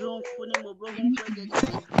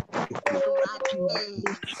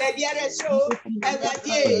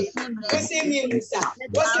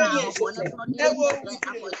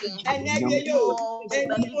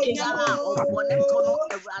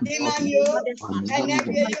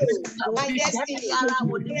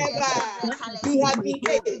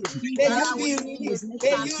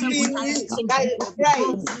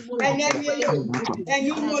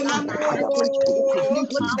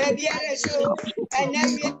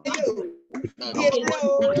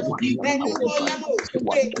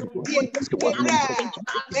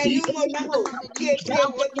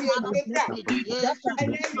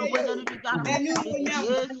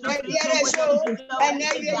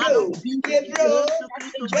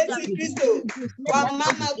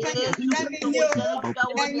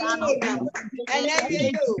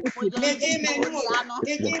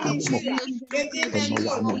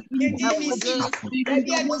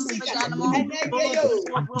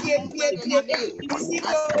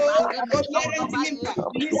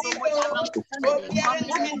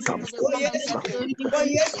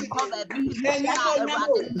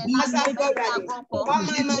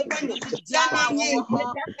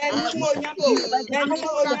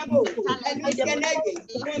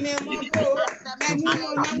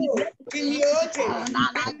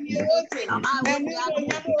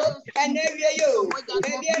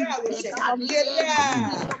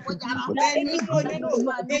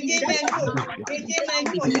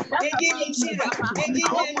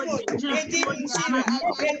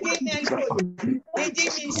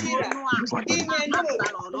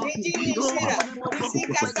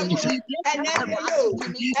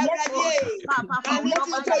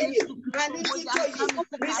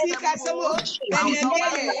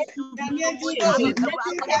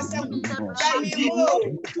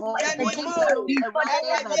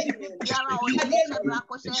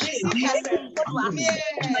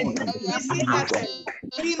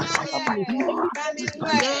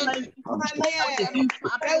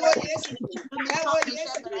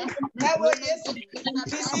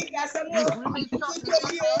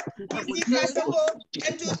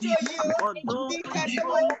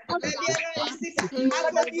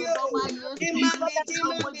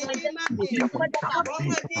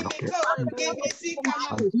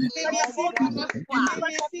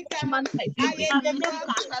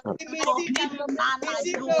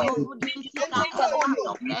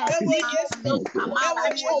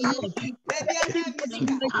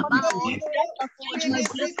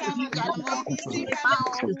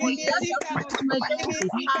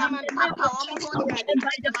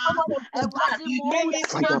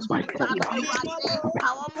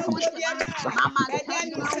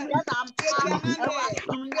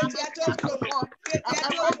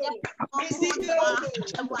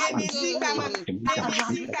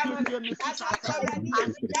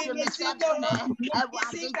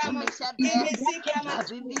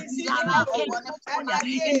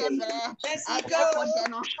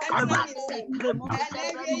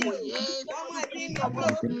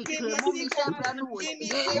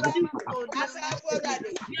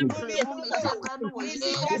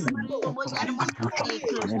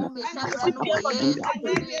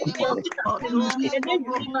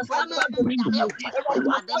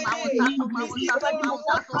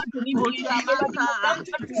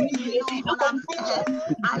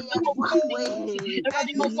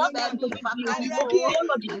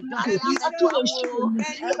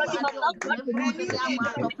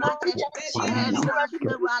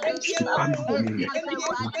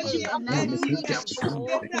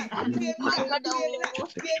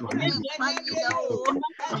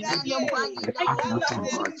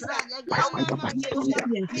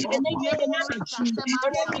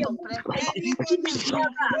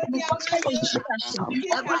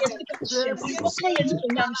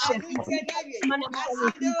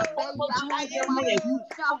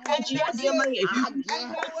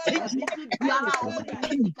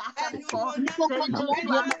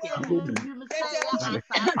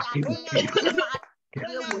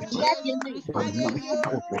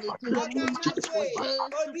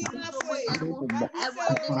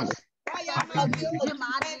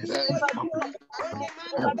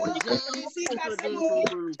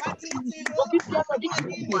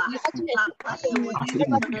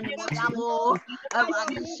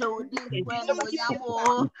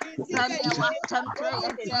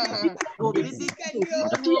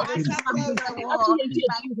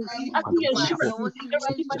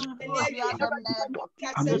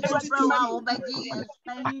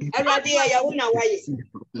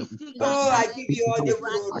Oh, I give you all the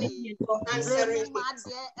glory for answering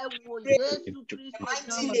it.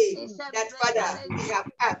 Mighty name that Father we have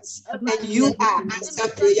asked, and you are answer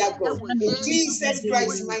prayer God. In Jesus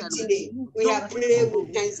Christ's mighty name, we have prayed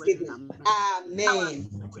with thanksgiving. Amen.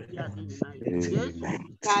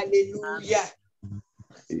 Hallelujah.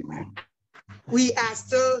 Amen. We are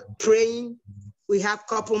still praying. We have a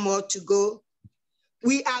couple more to go.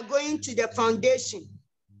 We are going to the foundation.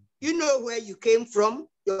 You know where you came from,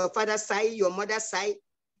 your father's side, your mother's side.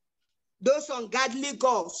 Those ungodly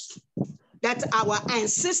gods that our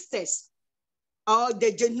ancestors or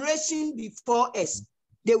the generation before us,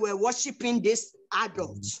 they were worshiping these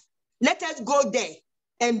adults. Let us go there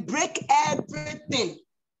and break everything.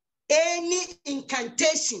 Any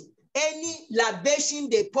incantation, any libation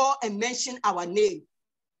they pour and mention our name,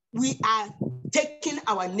 we are taking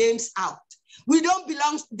our names out. We don't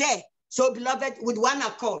belong there. So, beloved, with one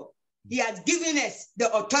accord, he has given us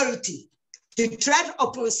the authority to tread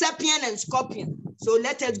upon serpent and scorpion. So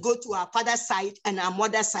let us go to our father's side and our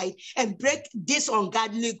mother's side and break these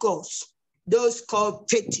ungodly gods, those called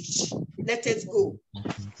fetish. Let us go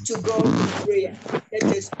to God in prayer. Let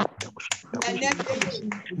us go. And then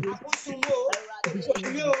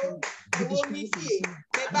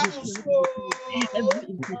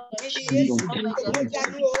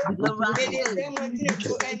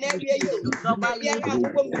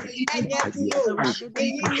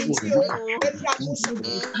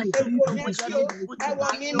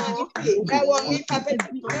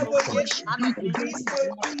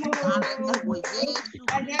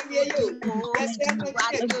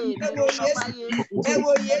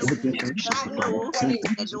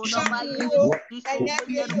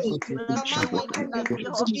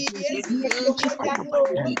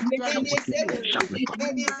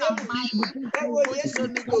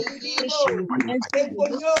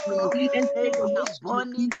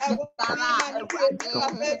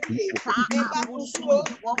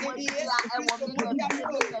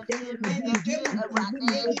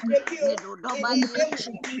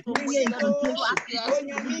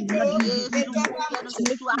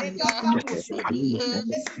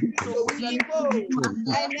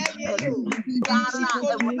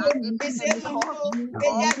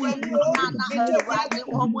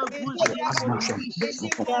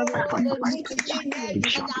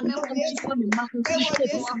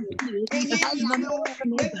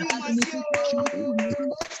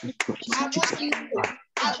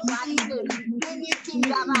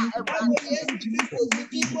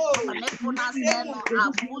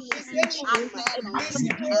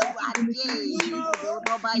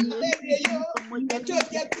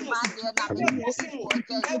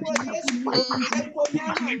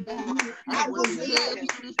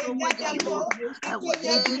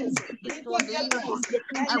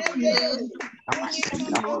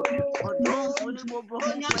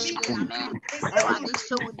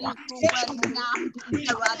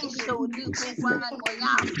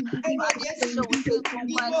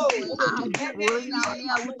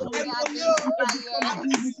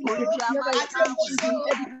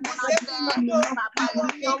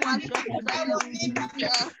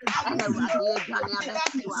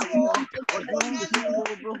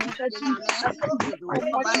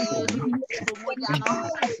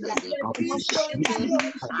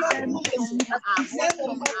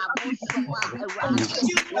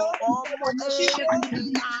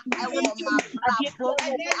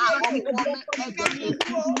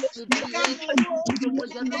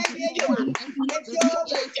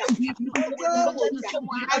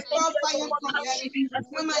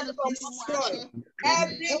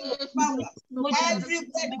Every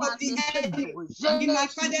word of the enemy in my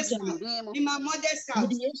father's house, in my mother's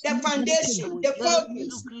house, the foundation, the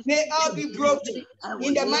focus, may all be broken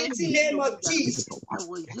in the mighty name of Jesus.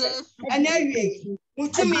 And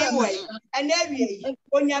anyway, and anyway,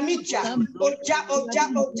 Onyamicha, Oja,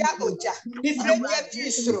 the friend of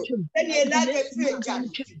Israel, then you like a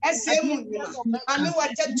friend, as a woman, and you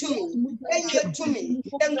want to me, and you to me,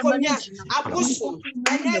 then Konya, Abuso,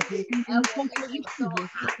 and every.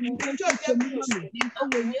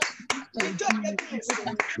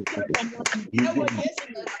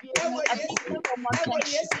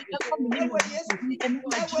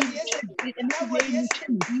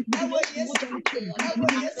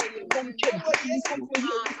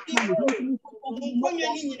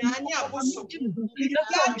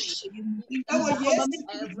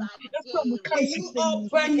 You all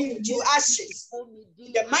burn into ashes.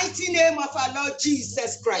 In the mighty name of our Lord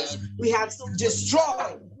Jesus Christ, we have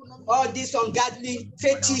destroyed all these ungodly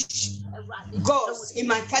fetish gods in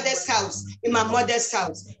my father's house, in my mother's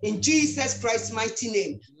house. In Jesus Christ's mighty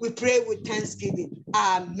name, we pray with thanksgiving.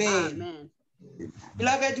 Amen.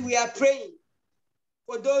 Beloved, we are praying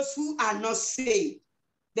for those who are not saved.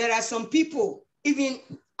 There are some people, even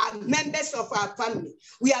members of our family,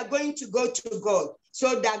 we are going to go to God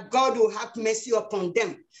so that God will have mercy upon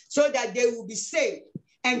them, so that they will be saved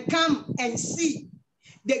and come and see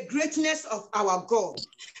the greatness of our God.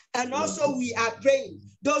 And also we are praying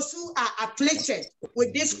those who are afflicted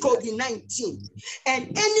with this COVID-19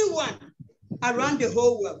 and anyone around the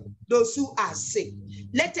whole world, those who are sick,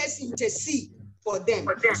 let us intercede for them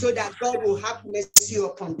so that God will have mercy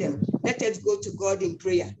upon them. Let us go to God in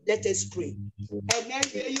prayer. Let us pray.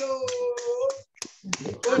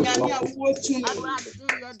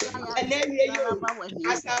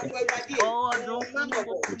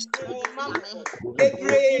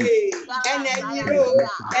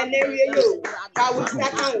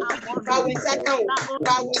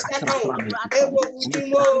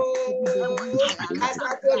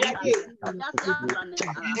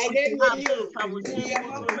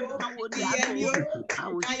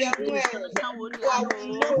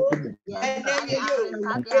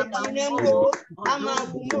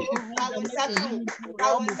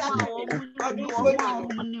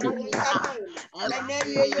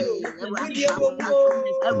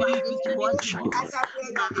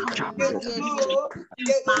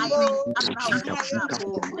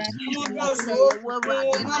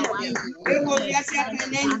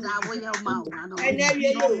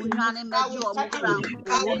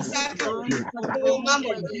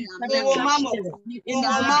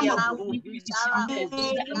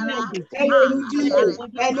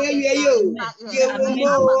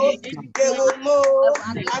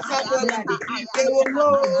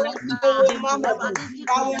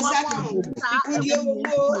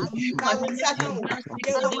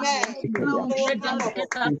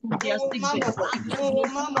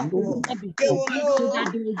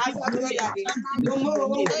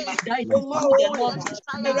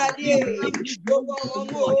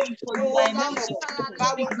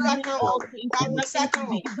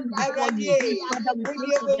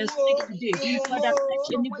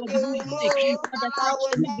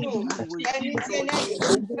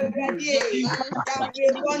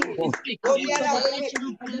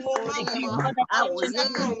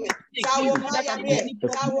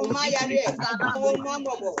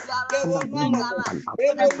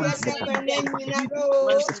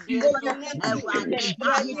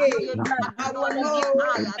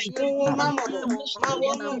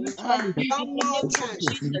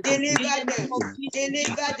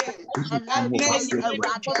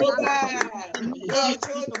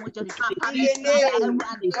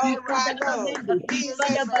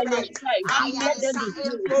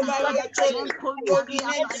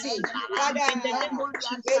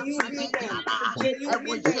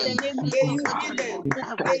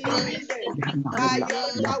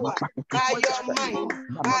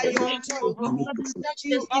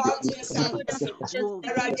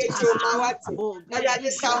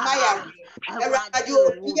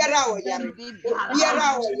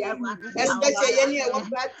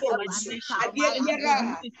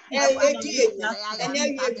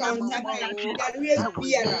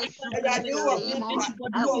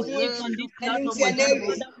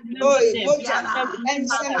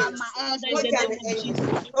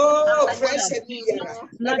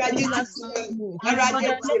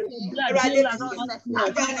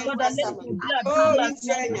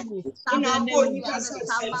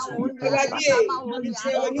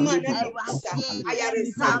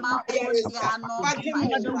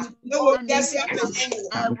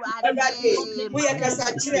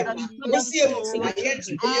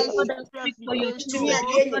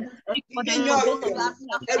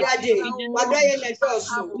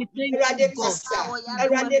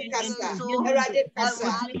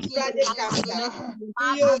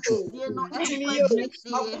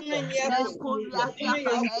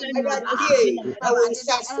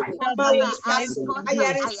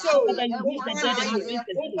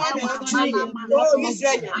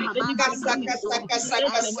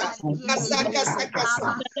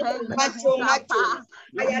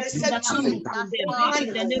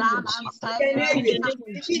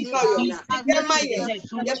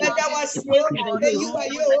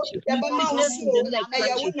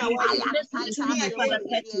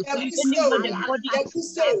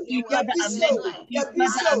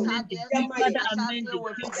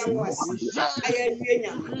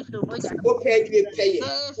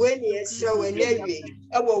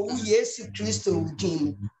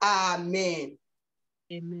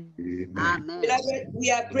 Amen. Amen. Beloved,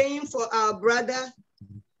 we are praying for our brother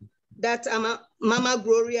that Mama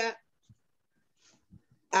Gloria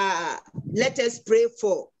let us pray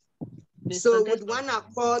for. So with one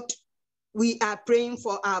accord, we are praying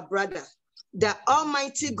for our brother. The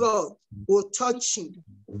Almighty God will touch him.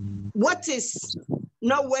 What is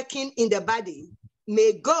not working in the body,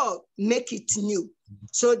 may God make it new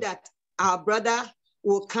so that our brother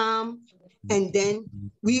will come and then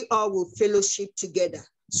we all will fellowship together.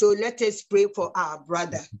 So let us pray for our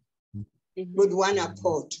brother with one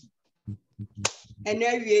accord. And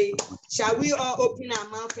anyway, shall we all open our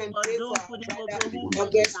mouth and pray for our brother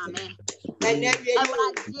Augustine? And anyway,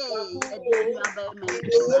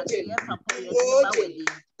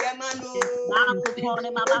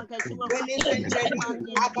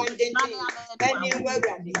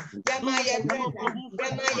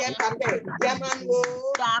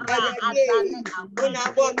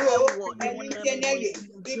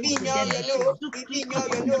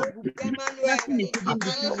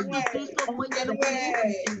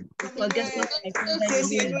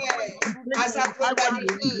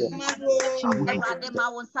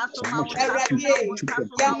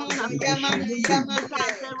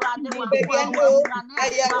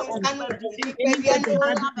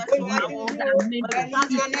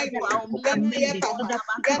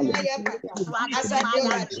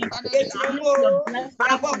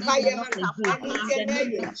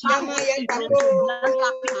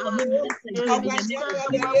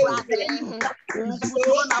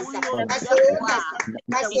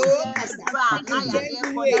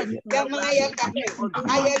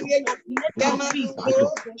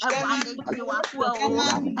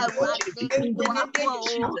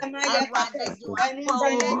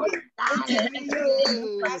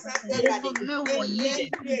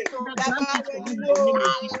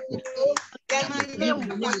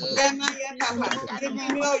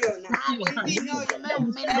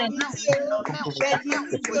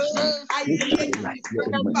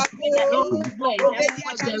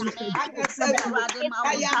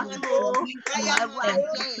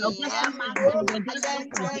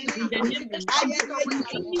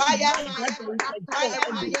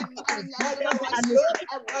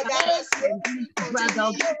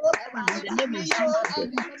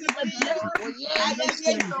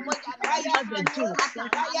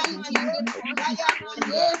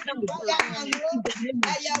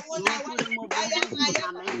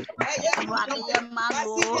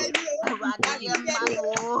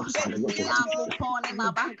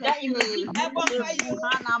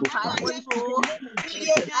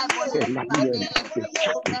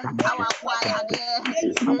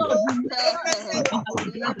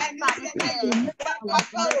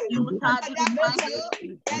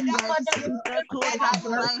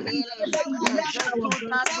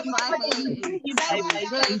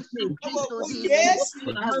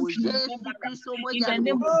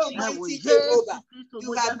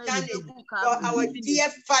 You have done it for our dear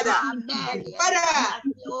Father. Amen.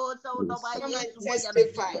 Father,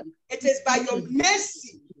 testify. It is by your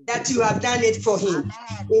mercy that you have done it for him.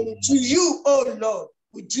 And to you, oh Lord,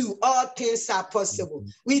 with you all things are possible.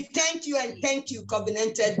 We thank you and thank you,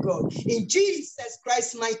 covenanted God. In Jesus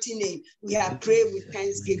Christ's mighty name, we have prayed with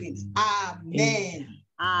thanksgiving. Amen.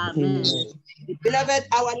 Amen. Beloved,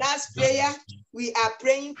 our last prayer, we are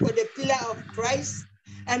praying for the pillar of Christ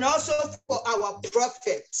and also for our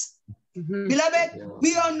prophets. Beloved,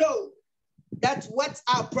 we all know that what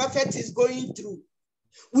our prophet is going through.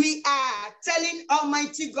 We are telling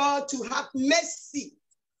Almighty God to have mercy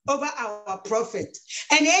over our prophet.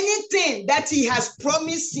 And anything that he has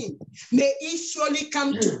promised him, may it surely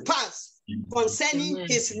come to pass concerning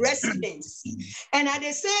his residence. And at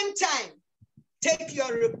the same time, take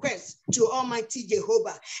your request to Almighty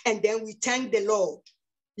Jehovah, and then we thank the Lord.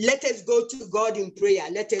 Let us go to God in prayer.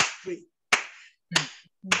 Let us pray.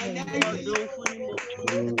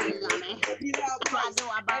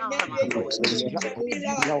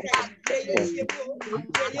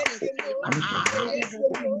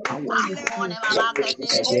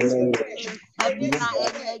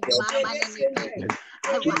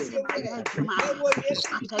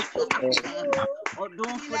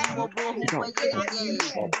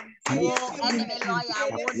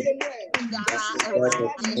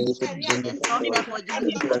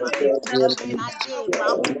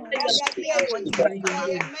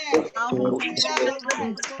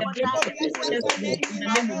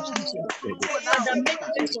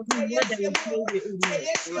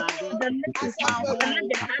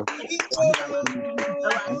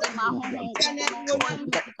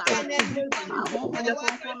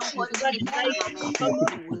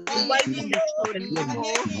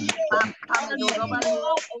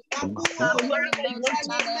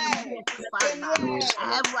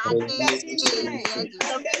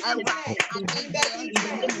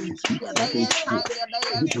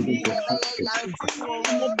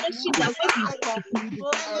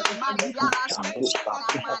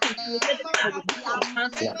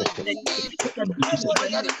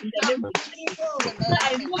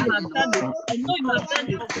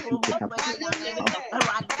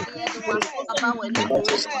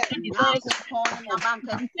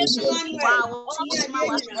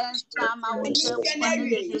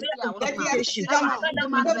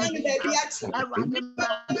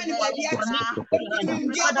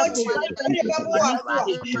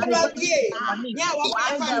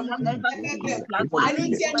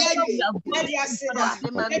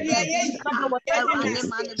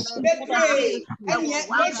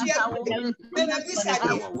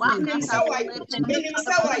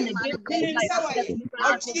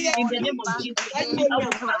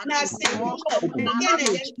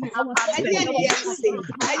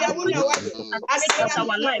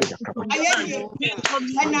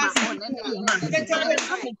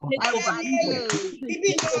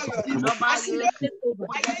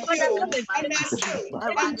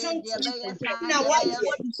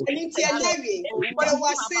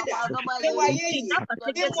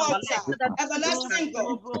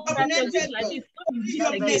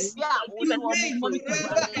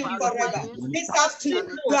 This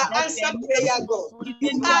afternoon, you are answered prayer, God.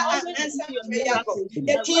 You are an answered prayer, God.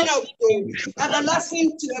 The King of glory,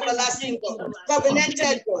 everlasting to everlasting God,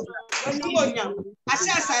 covenanted God.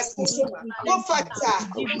 Asasa kusoma, wofata,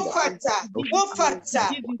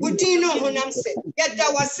 udino honamse. Yada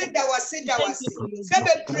wase.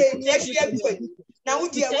 Sebe pray nyehia gwen. Na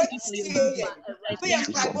udi ewati ye. We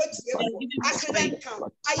am by what you accident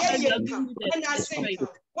come. Aye come. And I say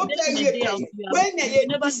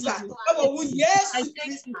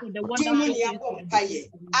the wonderful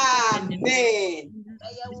Amen.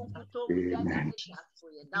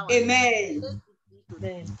 Amen.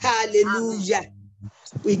 Hallelujah.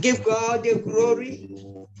 We give God the glory.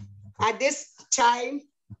 At this time,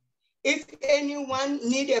 if anyone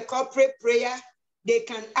need a corporate prayer, they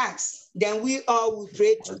can ask. Then we all will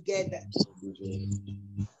pray together.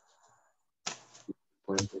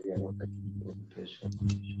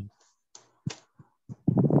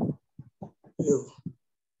 No.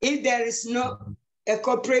 If there is not a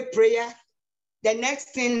corporate prayer, the next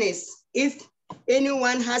thing is, if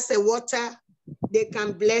anyone has a water, they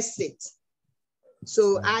can bless it.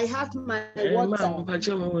 So I have my water.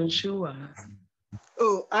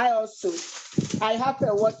 Oh, I have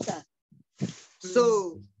a water.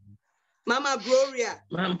 So, Mama Gloria.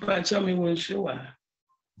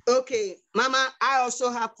 Okay, Mama, I also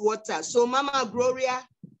have water. So, Mama Gloria,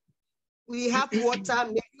 we have water.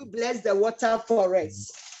 May you bless the water for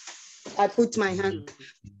us. I put my hand.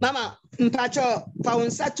 Mama, Mpacho,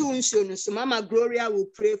 so Mama Gloria will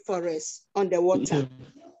pray for us on the water.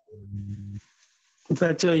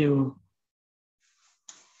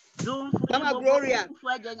 Mama Gloria.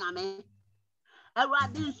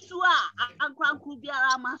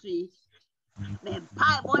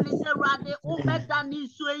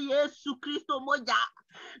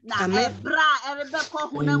 Na ebra erebeko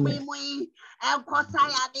hunami mui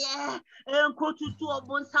enkosaya de enkotutu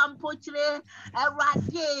obonsampochire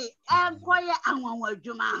erade enkoye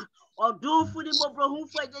anwanwadwuma odunfu ni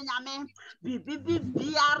bobrohunfu enyame bibibi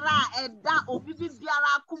biara eda obibi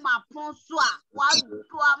biara kuma ponso a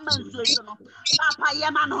wadwa manso no papa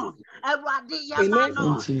yemano erade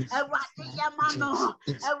yemano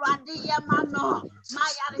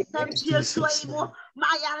mayare sampie soimo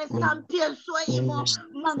mayare sampie soimo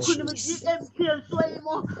mankunimji empie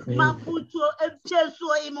soimo mafuto empie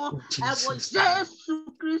soimo ego Yesu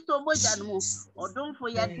Kristo mojanmu odunfu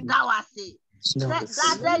ye dawase that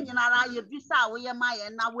nyinara ye bisa wo ye maye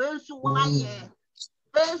na wensu waye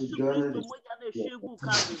Yesu Kristo mojane shegu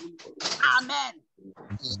kabe. Amen.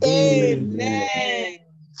 Amen.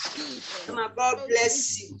 Mama, God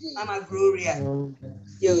bless you, Mama Gloria.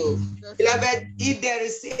 You, beloved, if there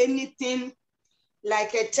is anything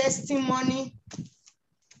like a testimony,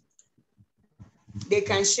 they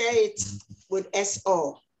can share it with us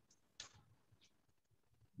all.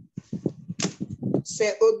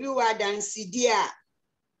 Say Obiwa Dansidia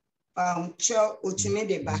Cho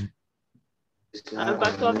Uchimedeba.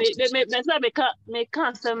 But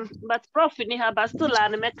profit ni have still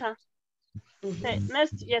an meka.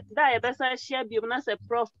 Next yet die besa share bi na say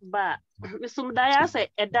prof ba. Me sum die say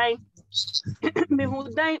e die. Me hu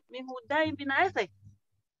die bi na say.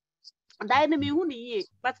 Die na me hu ni ye,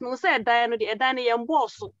 but no say die no the die na ye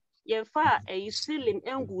mboso. Ye fa e ceiling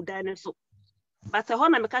engu die no so. But e ho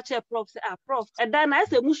na me ka che prof say prof e die na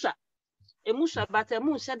say musha. E musha but e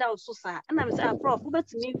mu sha da so sa. Na me say prof wo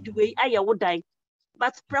betimi di we aye wo die.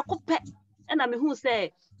 But prekope and I mean who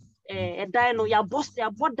say a dino ya boss ya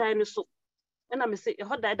bod dino so and I me say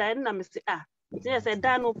hot die and I me say yes a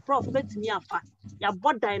dino prof bet me afa ya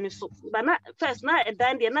bod dino so but not first now a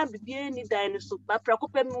dino na be any dino so but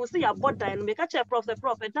prekope me say ya bod dino make catch a prof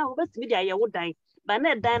a down bet me dia ya wo dine but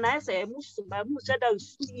na dino I say musu ba mu say that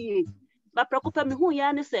suye but prekope me who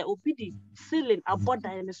ya ne say obidi ceiling a bod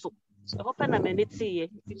dino so I hope na me netie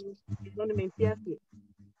you don't mean fear.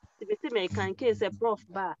 If you may can case a prof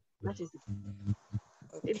bar, that is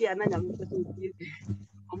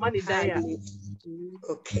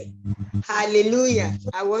okay. Hallelujah.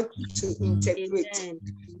 I want to interpret. Amen.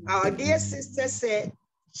 Our dear sister said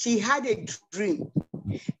she had a dream,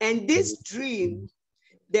 and this dream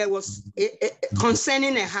there was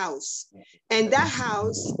concerning a house, and that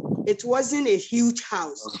house, it wasn't a huge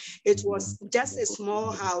house, it was just a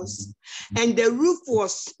small house, and the roof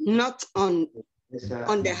was not on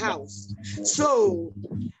the house. So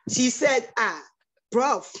she said,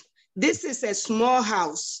 Prof, this is a small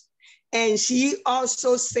house. And she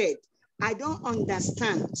also said, I don't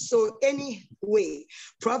understand. So anyway,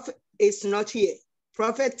 Prophet is not here.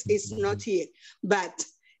 Prophet is not here. But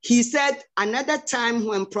he said another time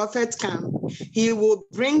when Prophet comes, he will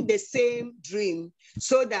bring the same dream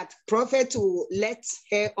so that Prophet will let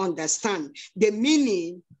her understand the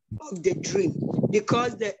meaning of the dream,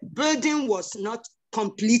 because the building was not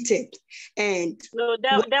completed. And no,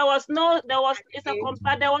 there was no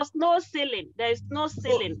ceiling. There is no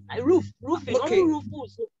ceiling. Roofing. Okay. Only roof.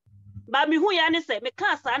 But me who yani say me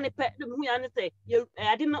can't say me who yani say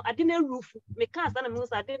I didn't roof. Me can't say me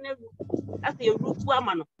I didn't roof. That's your roof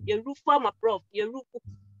woman. Your roof woman prof. Your roof.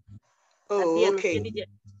 Oh, okay.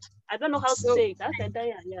 I don't know how to say it. That's a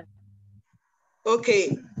Daya, yeah.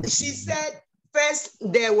 Okay. She said, first,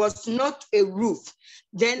 there was not a roof.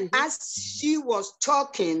 Then as she was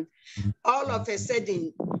talking, all of a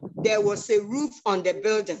sudden, there was a roof on the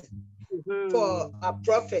building for a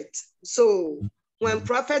prophet. So when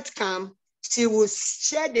prophet come, she will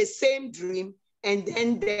share the same dream, and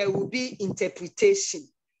then there will be interpretation.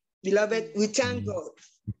 Beloved, we thank God.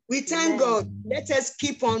 We thank God. Let us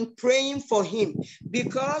keep on praying for him,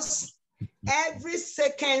 because every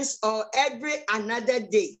second or every another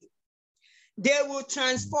day, they will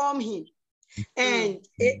transform him. And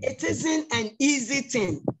it isn't an easy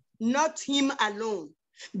thing, not him alone,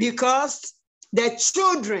 because the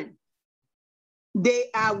children, they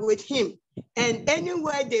are with him. And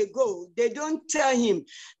anywhere they go, they don't tell him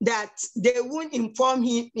that they won't inform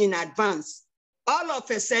him in advance. All of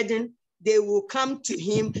a sudden, they will come to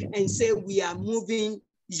him and say, we are moving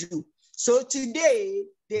you. So today,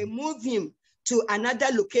 they move him to another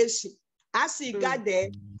location. As he got there,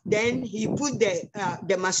 then he put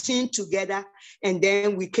the machine together, and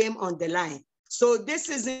then we came on the line. So this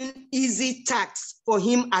isn't easy task for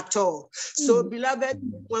him at all. So beloved,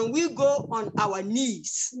 when we go on our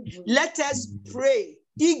knees, let us pray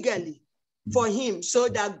eagerly for him, so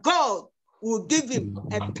that God will give him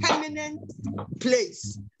a permanent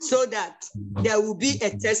place, so that there will be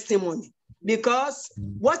a testimony. Because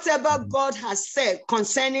whatever God has said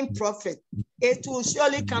concerning prophet, it will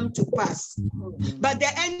surely come to pass. But the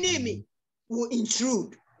enemy will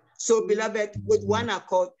intrude. So beloved, with one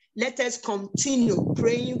accord, let us continue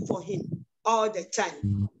praying for him all the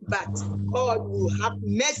time. But God will have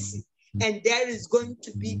mercy, and there is going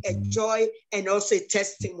to be a joy and also a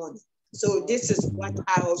testimony. So this is what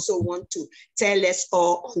I also want to tell us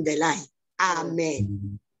all on the line.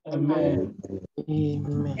 Amen. Amen.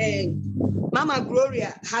 And Mama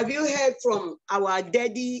Gloria, have you heard from our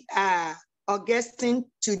daddy Augustine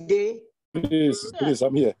today? Please,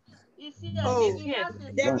 I'm here. Oh,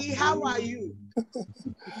 Daddy, how are you?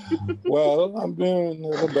 Well, I'm doing a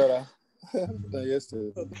little better than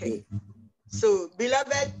yesterday. Okay. So,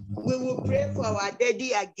 beloved, we will pray for our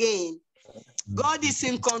daddy again. God is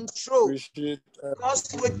in control.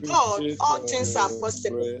 Because with God, all things are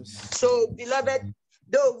possible. So, beloved,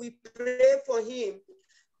 though we pray for him,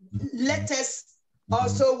 let us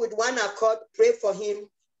also with one accord pray for him,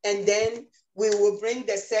 and then we will bring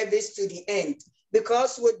the service to the end.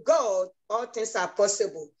 Because with God, all things are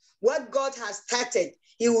possible. What God has started,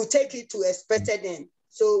 he will take it to a expected end.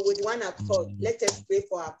 So with one accord, let us pray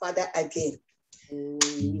for our Father again.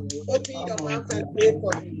 Open your mouth and pray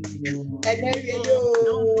for him. And then we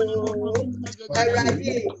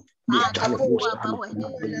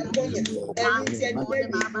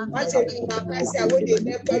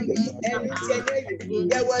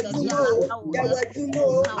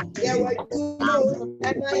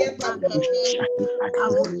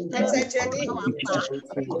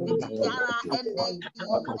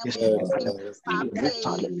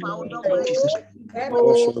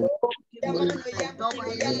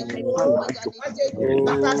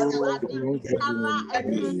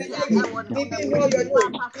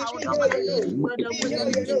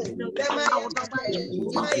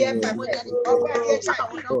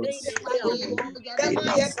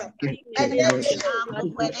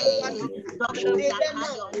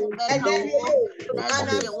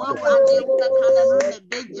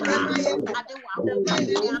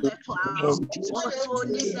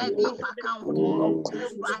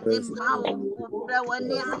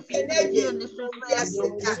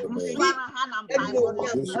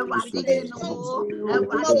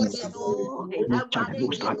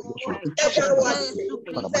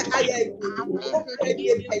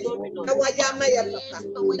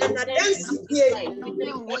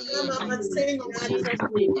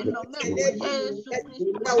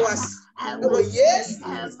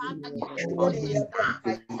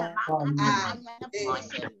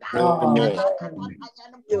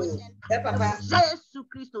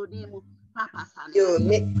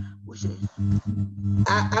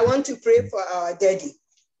I want to pray for our daddy.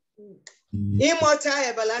 Immortal,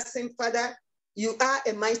 everlasting Father, you are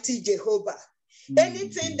a mighty Jehovah.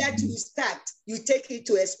 Anything that you start, you take it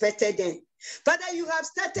to expected end. Father, you have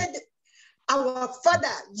started our Father.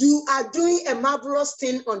 You are doing a marvelous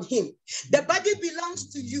thing on him. The body belongs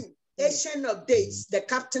to you, Ancient of Days, the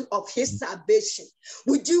captain of his salvation.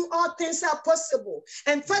 With you, all things are possible.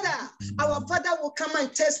 And Father, our Father will come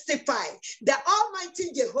and testify that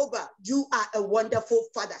Almighty Jehovah, you are a wonderful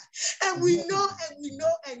Father. And we know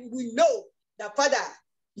that, Father,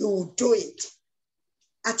 you will do it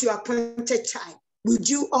at your appointed time. With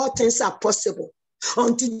you, all things are possible.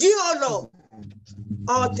 Unto thee, O Lord,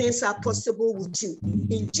 All things are possible with you.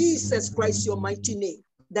 In Jesus Christ, your mighty name,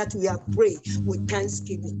 that we have prayed with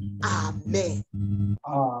thanksgiving. Amen.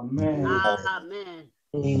 Amen. Amen.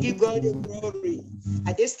 We give God the glory.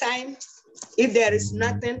 At this time, if there is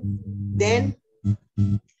nothing, then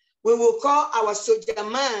we will call our soldier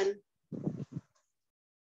man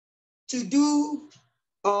to do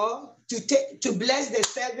or to bless the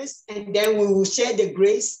service, and then we will share the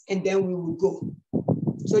grace, and then we will go.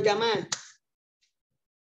 Soldier man.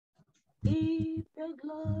 Give the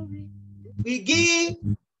glory. We give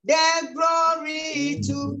the glory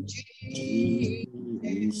to Jesus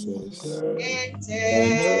and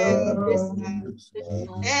tell his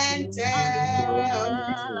love, and tell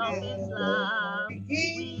his love. We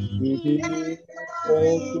give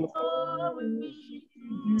the glory.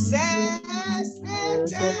 Says and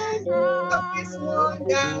tell his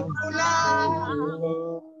wonderful love.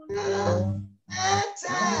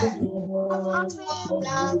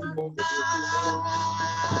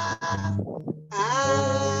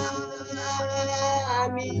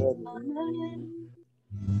 Amen.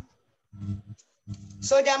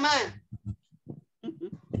 So the man.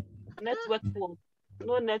 Network phone.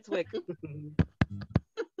 No network.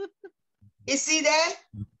 Is he there?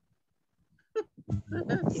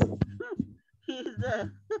 He's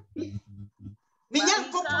there.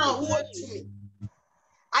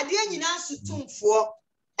 Adeɛ nyinaa sotum foɔ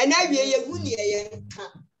ɛna wie yɛ hu ne yɛ nka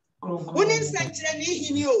woni nsɛnkyerɛ ne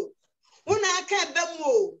hini o wona aka ba mu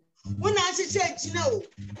o wona ahyehyɛ gyina o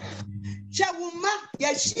hwɛ wo ma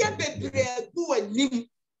yɛhyia bebree gu w'anim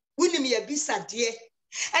wonim yɛ bisadeɛ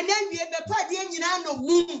ɛna wie bɛpa adeɛ nyinaa no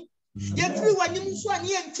mum yɛfiri w'anim nso a ne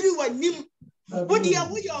yɛmfiri w'anim wode yɛ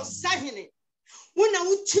woyɛ ɔsahene wona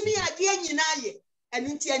wotumi adeɛ nyinaa yɛ ɛno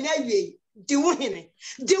nti ɛna wie di wo hene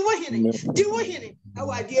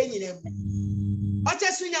awade anyina mu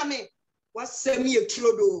otesu nyame wasem ye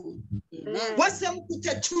turodo wasem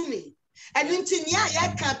kutatumi enu nti nia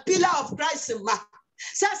ya ka pillar of Christ ma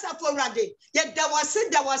sasa for rade ye da wase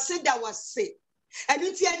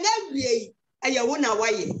enu nti ena wie eye wo na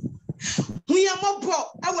waye huya mobo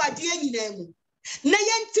awade anyina mu na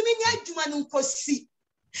ye ntimi nya adwuma no nkosi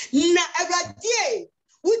na awade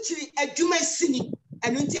wuchiri adwuma sini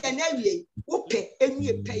enu nti ena wie wope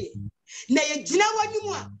enwie peye na ye gina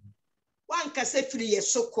wanimu a wanka se firi ye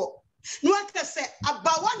soko no wanka se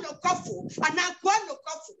abawa no kofo anakwa no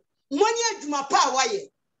kofo moni adwuma pa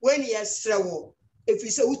waye weni ye srewo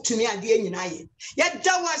efi se utumi ade anyina ye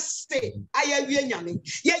dawase ayawie nyame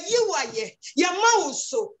ye yiwaye ye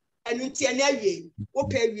mawuso enu nti ena awie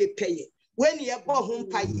wope awie peye weni ye bo ho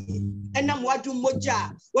mpaye enam wadu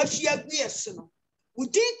moja wahwe awie so no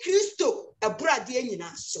udi Kristo abrade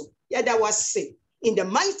anyina so dawase. In the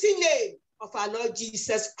mighty name of our Lord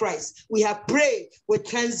Jesus Christ, we have prayed with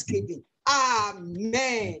thanksgiving.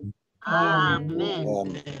 Amen.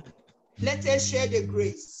 Amen. Let us share the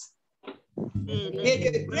grace. May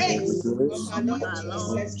the grace of our Lord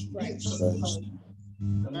Jesus Christ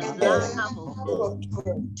and the love of God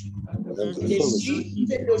and the sweet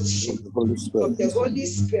fellowship of the Holy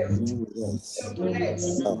Spirit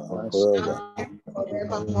bless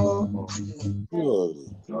forevermore.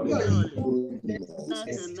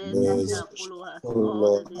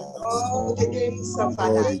 All the days of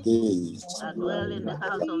our life, I dwell in the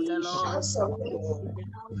house of the Lord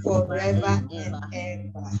forever and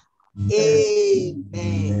ever.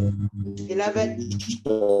 Amen. Beloved,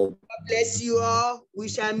 God bless you all. We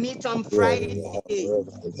shall meet on Friday.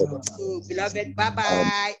 So, beloved,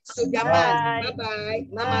 bye-bye. So, bye-bye.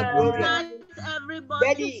 Mama Gloria.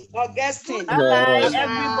 Daddy, Augustine. Bye-bye,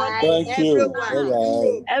 everybody. Thank you.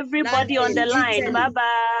 Everyone. Everybody on the line. Bye-bye.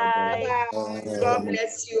 Bye-bye. God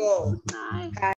bless you all. Bye.